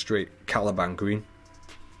go for a straight Caliban green.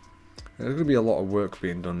 There's going to be a lot of work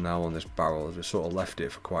being done now on this barrel as we sort of left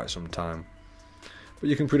it for quite some time. But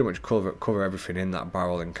you can pretty much cover everything in that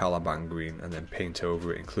barrel in Caliban green and then paint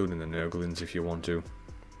over it, including the Nurglings if you want to.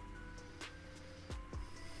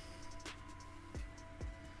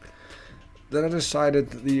 Then I decided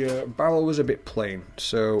that the barrel was a bit plain,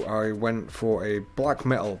 so I went for a black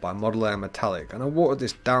metal by Model Air Metallic, and I watered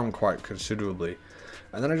this down quite considerably,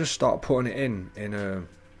 and then I just started putting it in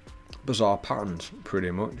bizarre patterns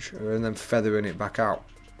pretty much, and then feathering it back out.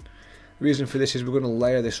 The reason for this is we're going to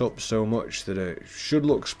layer this up so much that it should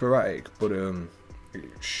look sporadic, but it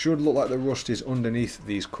should look like the rust is underneath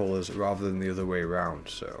these colours rather than the other way around,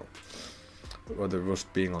 so, or the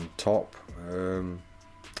rust being on top.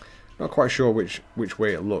 Not quite sure which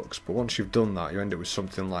way it looks, but once you've done that, you end up with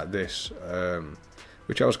something like this,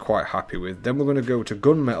 which I was quite happy with. Then we're going to go to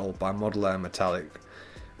Gunmetal by Model Air Metallic,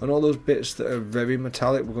 and all those bits that are very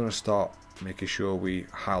metallic, we're going to start making sure we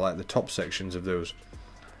highlight the top sections of those.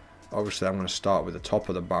 Obviously, I'm going to start with the top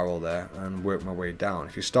of the barrel there and work my way down.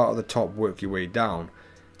 If you start at the top, work your way down,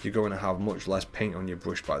 you're going to have much less paint on your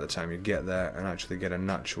brush by the time you get there and actually get a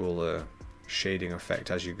natural shading effect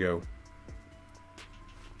as you go.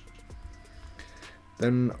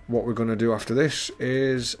 Then what we're going to do after this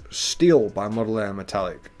is Steel by Model Air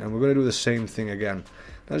Metallic, and we're going to do the same thing again.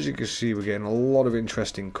 As you can see, we're getting a lot of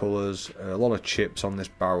interesting colours, a lot of chips on this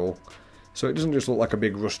barrel, so it doesn't just look like a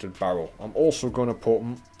big rusted barrel. I'm also going to put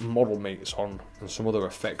model mates on and some other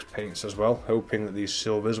effects paints as well, hoping that these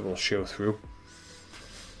silvers will show through,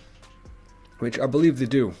 which I believe they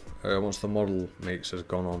do once the model mates has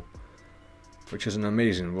gone on, which is an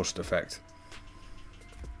amazing rust effect.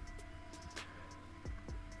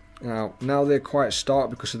 Now they're quite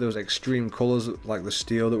stark because of those extreme colours like the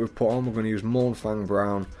steel that we've put on. We're going to use Mournfang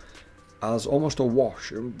Brown as almost a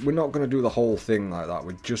wash. We're not going to do the whole thing like that,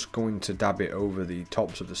 we're just going to dab it over the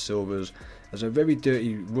tops of the silvers as a very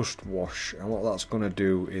dirty rust wash, and what that's going to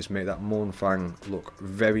do is make that Mournfang look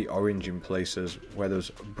very orange in places where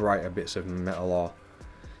those brighter bits of metal are,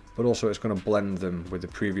 but also it's going to blend them with the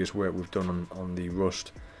previous work we've done on the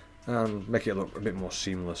rust and make it look a bit more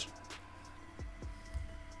seamless.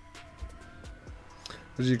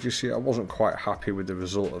 As you can see, I wasn't quite happy with the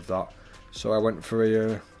result of that, so I went for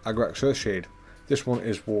a Agrax Earthshade. This one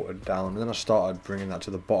is watered down, and then I started bringing that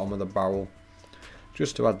to the bottom of the barrel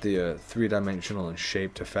just to add the three-dimensional and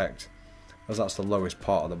shaped effect, as that's the lowest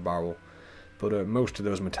part of the barrel. But most of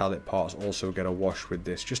those metallic parts also get a wash with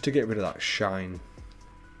this, just to get rid of that shine,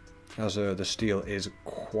 as the steel is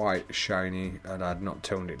quite shiny and I'd not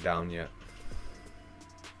toned it down yet.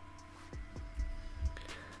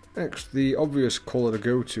 Next, the obvious colour to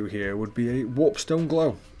go to here would be a Warpstone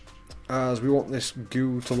Glow, as we want this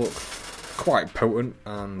goo to look quite potent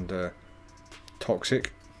and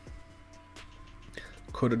toxic.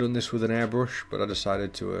 Could have done this with an airbrush, but I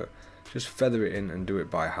decided to just feather it in and do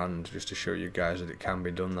it by hand, just to show you guys that it can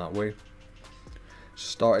be done that way.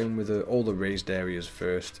 Starting with all the raised areas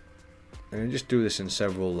first, and just do this in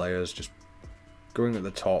several layers, just going at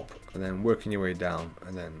the top and then working your way down,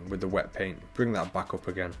 and then with the wet paint bring that back up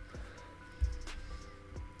again.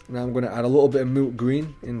 Now I'm going to add a little bit of Moot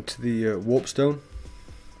Green into the Warpstone,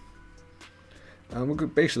 and we're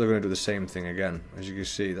basically going to do the same thing again. As you can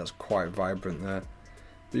see, that's quite vibrant there,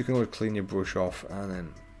 but you can always clean your brush off and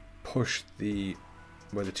then push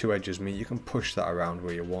where the two edges meet, you can push that around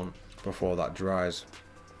where you want before that dries.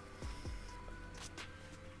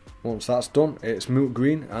 Once that's done, it's Moot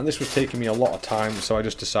Green, and this was taking me a lot of time, so I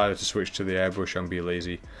just decided to switch to the airbrush and be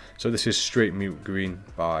lazy. So this is straight Moot Green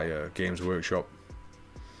by Games Workshop,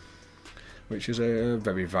 which is a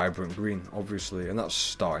very vibrant green, obviously, and that's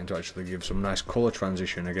starting to actually give some nice colour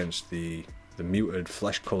transition against the muted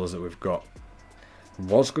flesh colours that we've got. I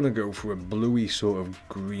was going to go for a bluey sort of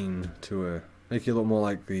green to make it look more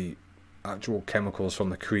like the actual chemicals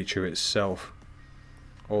from the creature itself,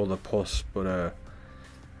 or the pus, but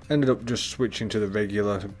ended up just switching to the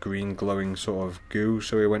regular green glowing sort of goo,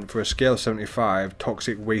 so we went for a scale 75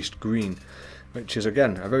 Toxic Waste Green, which is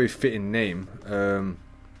again a very fitting name, and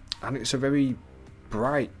it's a very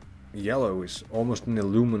bright yellow. It's almost an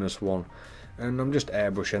illuminous one, and I'm just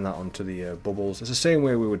airbrushing that onto the bubbles. It's the same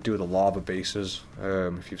way we would do the lava bases,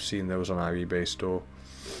 if you've seen those on our eBay store,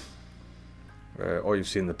 or you've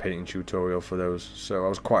seen the painting tutorial for those, so I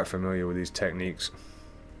was quite familiar with these techniques.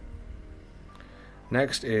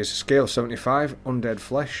 Next is scale 75, undead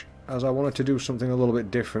flesh, as I wanted to do something a little bit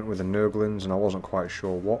different with the Nurglings and I wasn't quite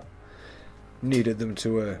sure what. Needed them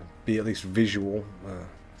to be at least visual,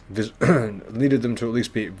 needed them to at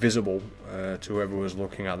least be visible to whoever was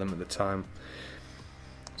looking at them at the time.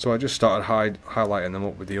 So I just started highlighting them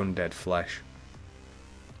up with the undead flesh,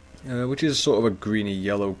 which is sort of a greeny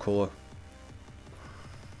yellow colour.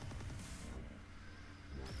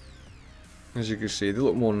 As you can see, they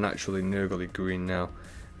look more naturally Nurgle-y green now.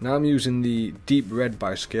 Now I'm using the deep red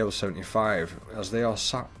by scale 75, as they are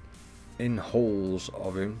sat in holes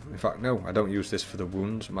of him. In fact, no, I don't use this for the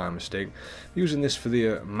wounds, my mistake. I'm using this for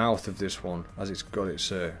the mouth of this one, as it's got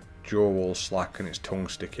its jaw all slack and its tongue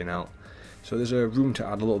sticking out. So there's a room to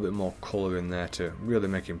add a little bit more colour in there to really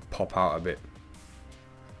make him pop out a bit.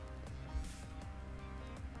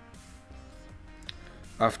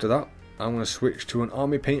 After that, I'm going to switch to an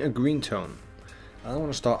Army Painter green tone. And I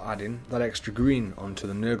want to start adding that extra green onto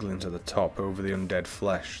the Nurglings at the top over the undead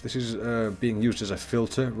flesh. This is being used as a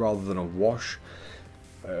filter rather than a wash.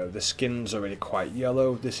 The skin's already quite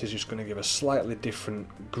yellow. This is just going to give a slightly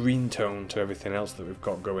different green tone to everything else that we've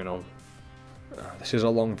got going on. This is a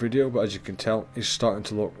long video, but as you can tell, it's starting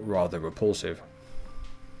to look rather repulsive.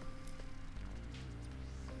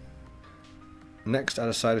 Next, I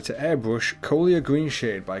decided to airbrush Colia Green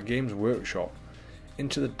Shade by Games Workshop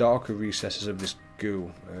into the darker recesses of this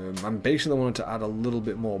goo. I'm basically wanting to add a little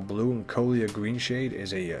bit more blue, and Colia Green Shade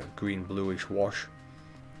is a green bluish wash.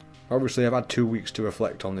 Obviously I've had 2 weeks to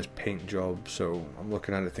reflect on this paint job, so I'm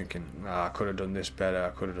looking at it thinking, I could have done this better, I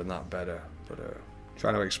could have done that better, but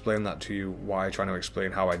trying to explain that to you, trying to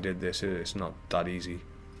explain how I did this, it's not that easy.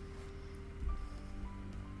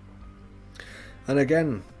 And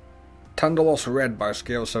again, Tandalos Red by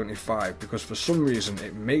scale 75, because for some reason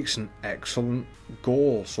it makes an excellent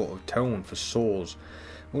gore sort of tone for sores.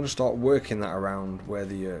 I'm going to start working that around where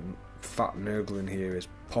the fat Nurgle here is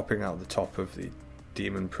popping out the top of the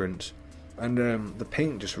demon prince. And the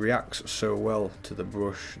paint just reacts so well to the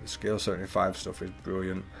brush. The scale 75 stuff is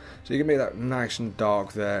brilliant. So you can make that nice and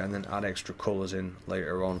dark there and then add extra colours in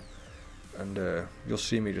later on. And you'll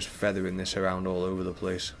see me just feathering this around all over the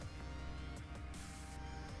place.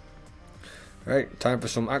 Right, time for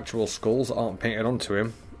some actual skulls that aren't painted onto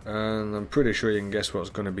him, and I'm pretty sure you can guess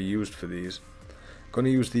what's going to be used for these. I'm going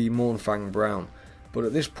to use the Mournfang Brown, but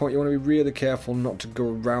at this point you want to be really careful not to go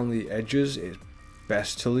around the edges. It's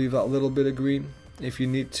best to leave that little bit of green, if you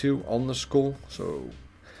need to, on the skull, so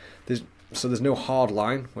there's no hard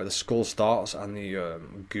line where the skull starts and the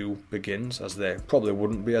goo begins, as there probably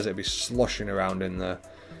wouldn't be, as it'd be sloshing around in there.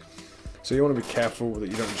 So you want to be careful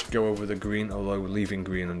that you don't just go over the green, although leaving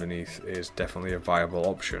green underneath is definitely a viable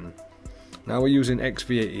option. Now we're using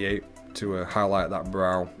XV88 to highlight that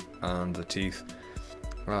brow and the teeth,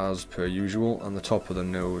 as per usual, and the top of the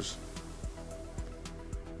nose.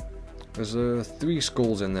 There's 3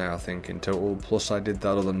 skulls in there I think in total, plus I did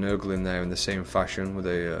that other Nurgle in there in the same fashion, with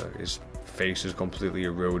his face is completely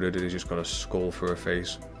eroded and he's just got a skull for a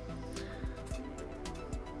face.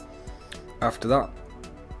 After that,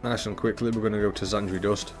 nice and quickly, we're going to go to Zandri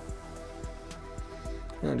Dust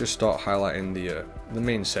and just start highlighting the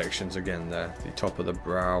main sections again there, the top of the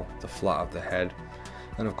brow, the flat of the head,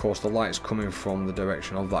 and of course the light's coming from the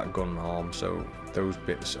direction of that gun arm, so those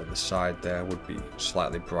bits at the side there would be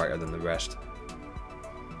slightly brighter than the rest.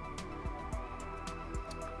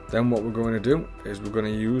 Then what we're going to do is we're going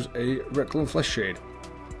to use a Recklin Flesh Shade.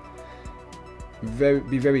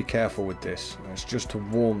 Be very careful with this. It's just to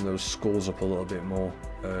warm those skulls up a little bit more.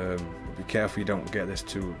 Be careful you don't get this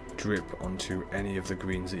to drip onto any of the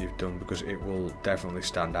greens that you've done, because it will definitely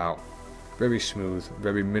stand out. Very smooth,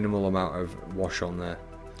 very minimal amount of wash on there.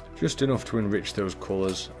 Just enough to enrich those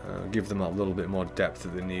colours, give them a little bit more depth that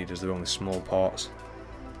they need, as they're only small parts.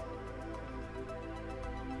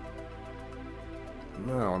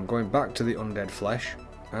 Now I'm going back to the undead flesh,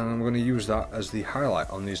 and I'm going to use that as the highlight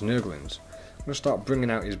on these Nurglings. I'm going to start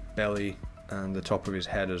bringing out his belly and the top of his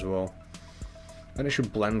head as well. And it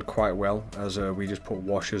should blend quite well, as we just put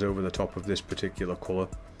washes over the top of this particular colour.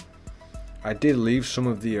 I did leave some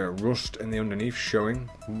of the rust in the underneath showing.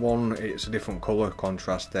 One, it's a different colour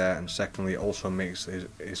contrast there, and secondly it also makes his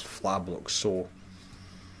flab look sore.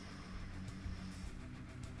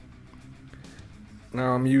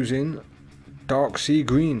 Now I'm using Dark Sea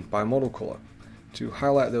Green by Model Colour to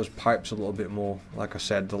highlight those pipes a little bit more. Like I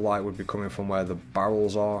said, the light would be coming from where the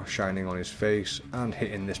barrels are, shining on his face and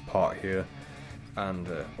hitting this part here. and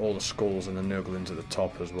all the skulls and the Nurglings at the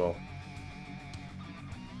top as well.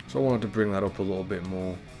 So I wanted to bring that up a little bit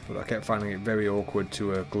more, but I kept finding it very awkward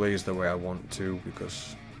to glaze the way I want to,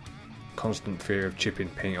 because constant fear of chipping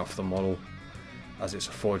paint off the model, as it's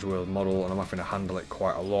a Forge World model and I'm having to handle it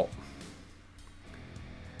quite a lot.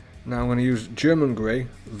 Now I'm going to use German Grey,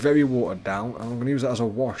 very watered down, and I'm going to use that as a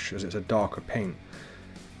wash as it's a darker paint.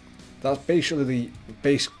 That's basically the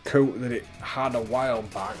base coat that it had a while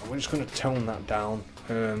back, and we're just going to tone that down,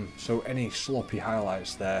 so any sloppy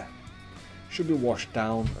highlights there should be washed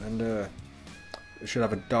down, and it should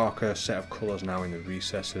have a darker set of colours now in the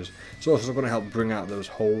recesses. It's also going to help bring out those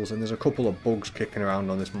holes, and there's a couple of bugs kicking around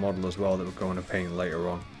on this model as well that we're going to paint later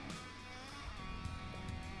on.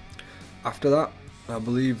 After that, I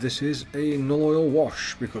believe this is a null oil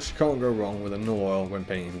wash, because you can't go wrong with a null oil when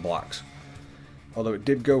painting blacks. Although it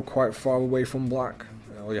did go quite far away from black,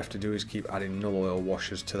 all you have to do is keep adding null oil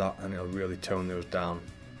washes to that and it'll really tone those down.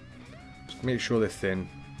 Just make sure they're thin,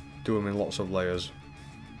 do them in lots of layers.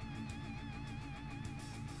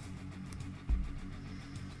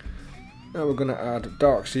 Now we're going to add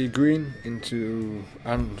dark sea green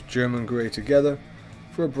and German grey together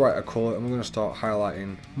for a brighter colour, and we're going to start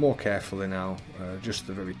highlighting more carefully now, just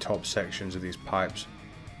the very top sections of these pipes.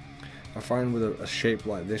 I find with a shape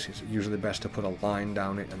like this, it's usually best to put a line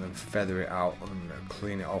down it and then feather it out and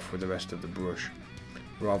clean it off with the rest of the brush,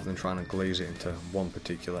 rather than trying to glaze it into one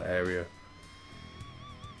particular area.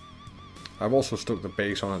 I've also stuck the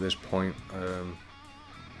base on at this point,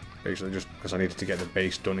 basically just because I needed to get the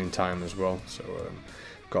base done in time as well, so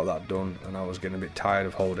got that done, and I was getting a bit tired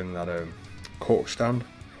of holding that cork stand.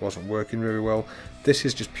 It wasn't working very well. This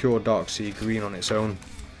is just pure dark sea green on its own.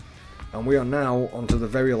 And we are now onto the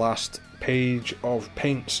very last page of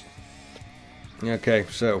paints. Okay,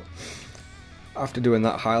 so after doing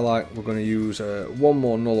that highlight, we're going to use one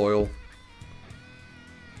more null oil.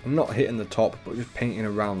 I'm not hitting the top, but just painting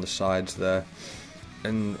around the sides there.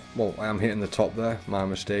 And, well, I am hitting the top there, my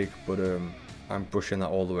mistake, but I'm brushing that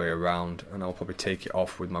all the way around, and I'll probably take it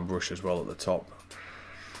off with my brush as well at the top.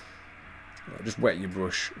 Just wet your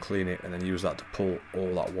brush, clean it, and then use that to pull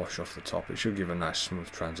all that wash off the top. It should give a nice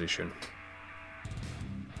smooth transition.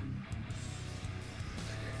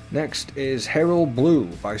 Next is Herald Blue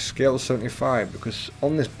by Scale 75, because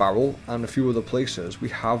on this barrel and a few other places we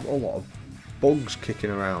have a lot of bugs kicking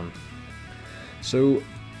around. So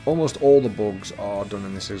almost all the bugs are done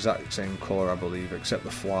in this exact same colour, I believe, except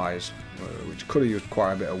the flies, which could have used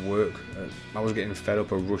quite a bit of work. I was getting fed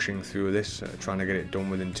up of rushing through this, trying to get it done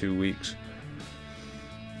within 2 weeks.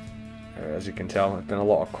 As you can tell, it's been a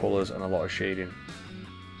lot of colours and a lot of shading.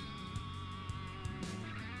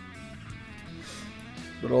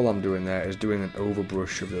 But all I'm doing there is doing an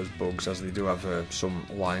overbrush of those bugs, as they do have some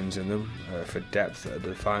lines in them for depth that are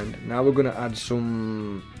defined. Now we're going to add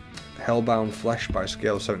some Hellbound Flesh by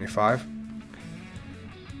Scale 75.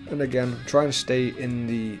 And again, try and stay in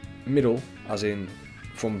the middle, as in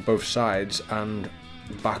from both sides and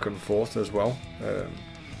back and forth as well.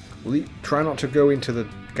 Try not to go into the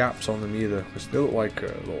gaps on them either, because they look like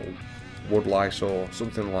little wood lice or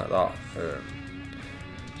something like that.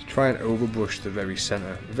 Try and overbrush the very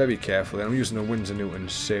centre very carefully. I'm using a Winsor Newton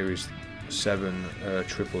Series 7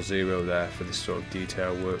 000 there for this sort of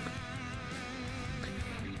detail work.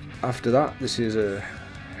 After that, this is a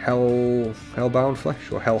Hellbound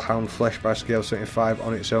Flesh, or Hellhound Flesh by Scale 75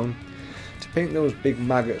 on its own, to paint those big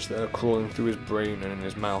maggots that are crawling through his brain and in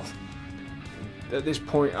his mouth. At this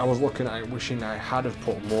point I was looking at it wishing I had have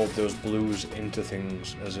put more of those blues into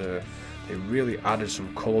things, as they really added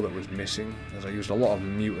some colour that was missing, as I used a lot of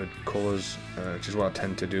muted colours, which is what I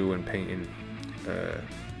tend to do when painting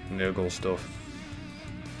Nurgle stuff.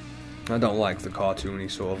 I don't like the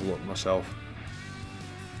cartoony sort of look myself.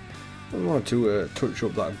 I wanted to touch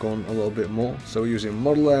up that gun a little bit more, so we're using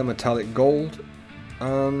Model Air Metallic Gold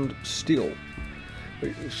and Steel,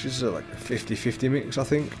 which is like a 50-50 mix, I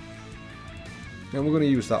think. And we're going to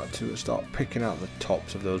use that to start picking out the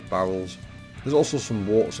tops of those barrels. There's also some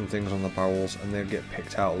warts and things on the barrels, and they'll get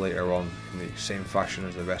picked out later on in the same fashion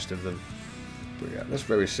as the rest of them. But yeah, that's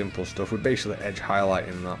very simple stuff. We're basically edge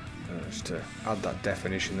highlighting that, just to add that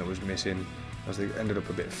definition that was missing, as they ended up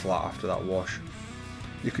a bit flat after that wash.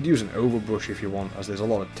 You could use an overbrush if you want, as there's a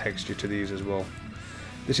lot of texture to these as well.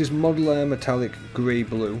 This is Model Air Metallic Grey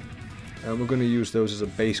Blue, and we're going to use those as a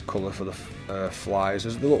base colour for the flies,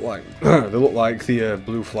 as they look like they look like the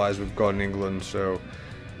blue flies we've got in England. So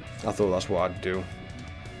I thought that's what I'd do.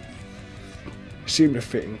 Seemed to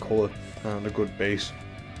fit in colour and a good base.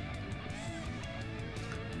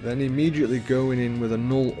 Then immediately going in with a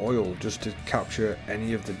null oil just to capture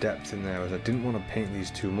any of the depth in there, as I didn't want to paint these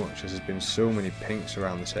too much as there's been so many paints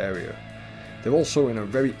around this area. They're also in a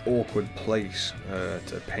very awkward place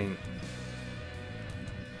to paint.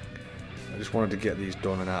 I just wanted to get these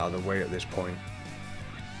done and out of the way at this point,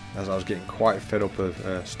 as I was getting quite fed up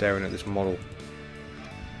of staring at this model.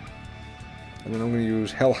 And then I'm going to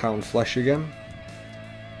use Hellhound Flesh again,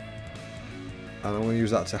 and I'm going to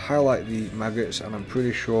use that to highlight the maggots, and I'm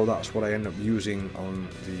pretty sure that's what I end up using on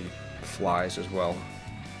the flies as well.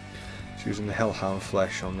 Just using the Hellhound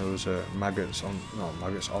Flesh on those maggots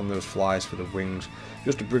on those flies for the wings,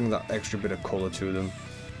 just to bring that extra bit of colour to them.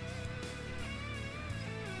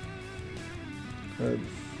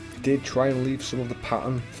 Did try and leave some of the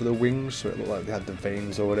pattern for the wings so it looked like they had the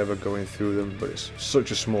veins or whatever going through them, but it's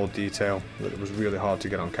such a small detail that it was really hard to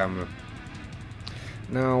get on camera.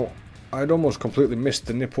 Now, I'd almost completely missed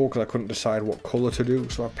the nipple because I couldn't decide what colour to do,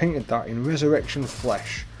 so I painted that in Resurrection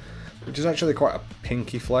Flesh, which is actually quite a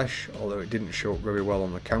pinky flesh, although it didn't show up very well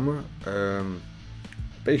on the camera.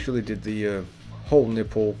 Basically did the whole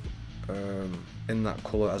nipple in that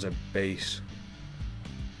colour as a base,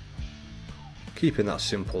 keeping that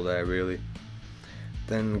simple there really.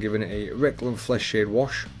 Then giving it a Reckland Flesh Shade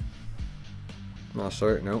wash. No,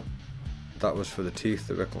 sorry, no, that was for the teeth,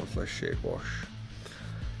 the Reckland Flesh Shade wash.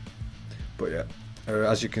 But yeah,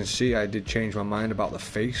 as you can see, I did change my mind about the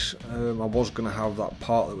face. I was going to have that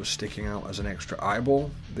part that was sticking out as an extra eyeball.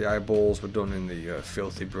 The eyeballs were done in the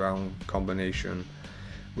filthy brown combination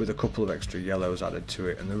with a couple of extra yellows added to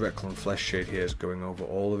it, and the Reckland Flesh Shade here is going over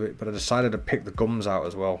all of it. But I decided to pick the gums out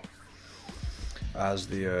as well, as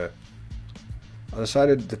I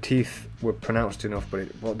decided the teeth were pronounced enough, but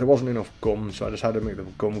there wasn't enough gum, so I decided to make the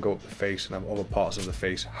gum go up the face and have other parts of the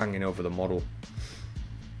face hanging over the model.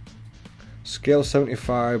 Scale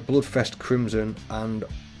 75, Bloodfest Crimson and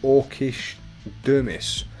Orcish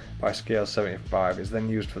Dermis by Scale 75 is then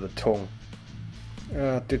used for the tongue.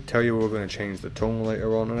 I did tell you we were going to change the tongue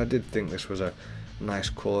later on, and I did think this was a nice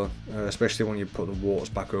colour, especially when you put the warts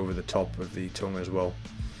back over the top of the tongue as well.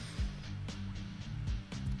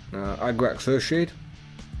 Agrax Earthshade,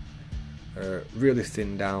 really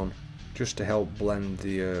thin down, just to help blend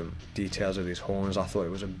the details of these horns. I thought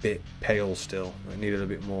it was a bit pale still, it needed a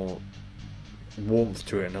bit more warmth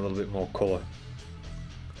to it and a little bit more colour.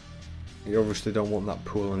 You obviously don't want that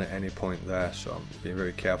pooling at any point there, so I'm being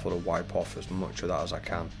very careful to wipe off as much of that as I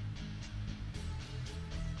can.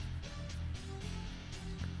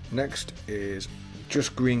 Next is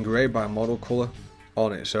Just Green Grey by Model Colour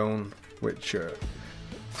on its own, which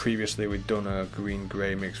previously we'd done a green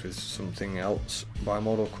grey mixed with something else by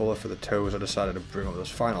Model Colour for the toes. I decided to bring up those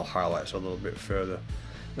final highlights a little bit further.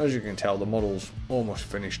 And as you can tell, the model's almost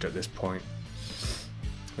finished at this point.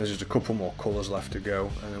 There's just a couple more colours left to go,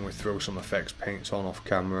 and then we throw some effects paints on off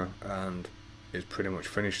camera and it's pretty much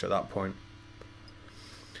finished at that point.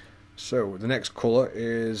 So the next colour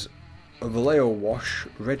is a Vallejo Wash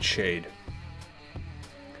Red Shade,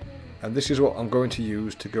 and this is what I'm going to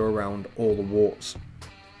use to go around all the warts,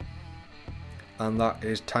 and that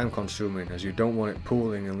is time consuming as you don't want it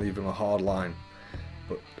pooling and leaving a hard line,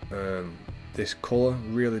 but this colour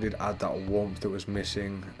really did add that warmth that was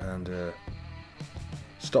missing and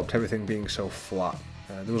stopped everything being so flat.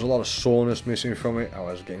 There was a lot of soreness missing from it. I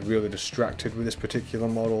was getting really distracted with this particular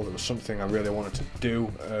model. There was something I really wanted to do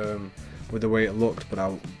with the way it looked, but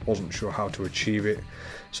I wasn't sure how to achieve it,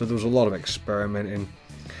 so there was a lot of experimenting.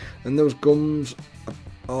 And those gums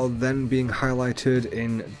are then being highlighted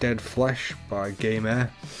in Dead Flesh by Game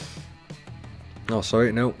Air. Oh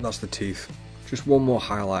sorry, no, that's the teeth. Just one more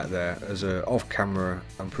highlight there, as off camera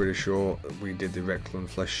I'm pretty sure we did the Reckland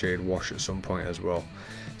Flesh Shade wash at some point as well.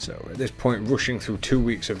 So at this point, rushing through 2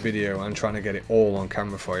 weeks of video and trying to get it all on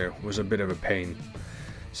camera for you was a bit of a pain.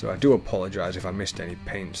 So I do apologise if I missed any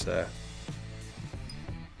paints there.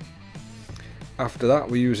 After that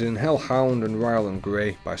we're using Hellhound and Ryland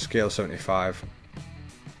Grey by Scale 75.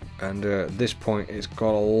 And at this point it's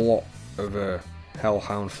got a lot of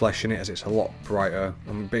Hellhound flesh in it, as it's a lot brighter.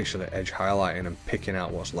 I'm basically edge highlighting and picking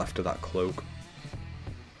out what's left of that cloak.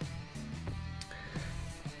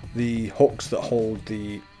 The hooks that hold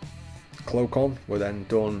the cloak on were then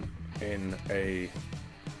done in a,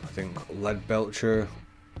 I think, lead belcher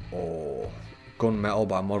or gunmetal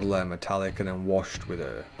by Model Air Metallic, and then washed with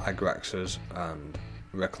Agraxes and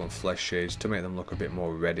Reckland Flesh Shades to make them look a bit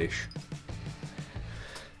more reddish.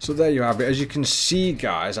 So there you have it. As you can see,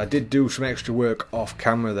 guys, I did do some extra work off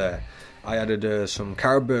camera there. I added some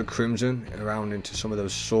Caribou Crimson around into some of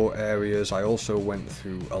those sore areas. I also went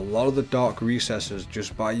through a lot of the dark recesses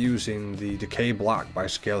just by using the Decay Black by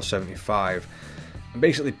Scale 75.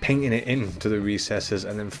 basically painting it into the recesses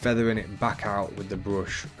and then feathering it back out with the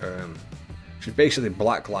brush, which is basically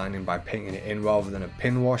black lining by painting it in rather than a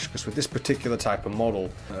pin wash, because with this particular type of model,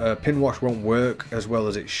 pin wash won't work as well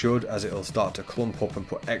as it should, as it'll start to clump up and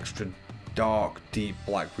put extra dark, deep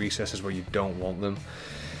black recesses where you don't want them.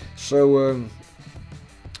 So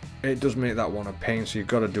it does make that one a pain, so you've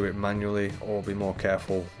got to do it manually or be more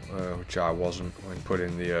careful, which I wasn't when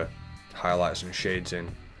putting the highlights and shades in.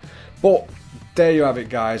 But there you have it,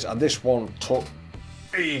 guys, and this one took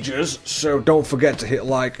ages, so don't forget to hit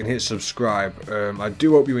like and hit subscribe. I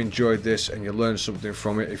do hope you enjoyed this and you learned something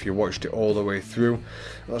from it if you watched it all the way through.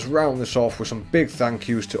 Let's round this off with some big thank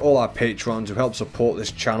yous to all our patrons who help support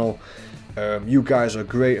this channel. You guys are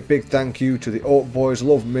great. A big thank you to the Oak Boys,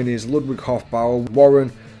 Love Minis, Ludwig Hofbauer,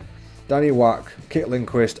 Warren, Danny Wack, Kit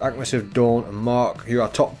Lindquist, Agmessive Dawn and Mark. You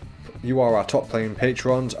are our top playing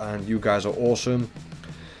patrons and you guys are awesome.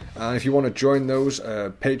 And if you want to join those,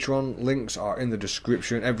 Patreon links are in the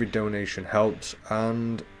description. Every donation helps.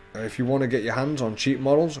 And if you want to get your hands on cheap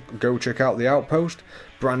models, go check out the Outpost.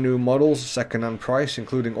 Brand new models, second-hand price,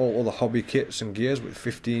 including all other hobby kits and gears with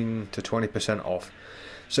 15 to 20% off.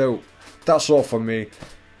 So that's all from me.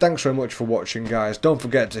 Thanks very much for watching, guys. Don't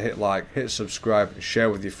forget to hit like, hit subscribe, and share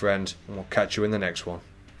with your friends. And we'll catch you in the next one.